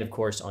 Elliot, of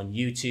course, on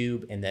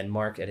YouTube, and then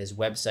Mark at his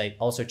website.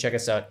 Also, check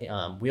us out,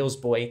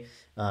 Wheelsboy,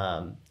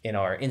 in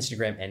our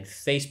Instagram and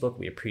Facebook.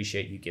 We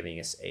appreciate you giving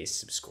us a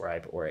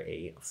subscribe or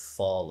a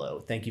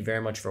follow. Thank you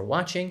very much for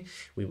watching.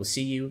 We will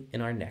see you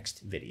in our next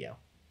video.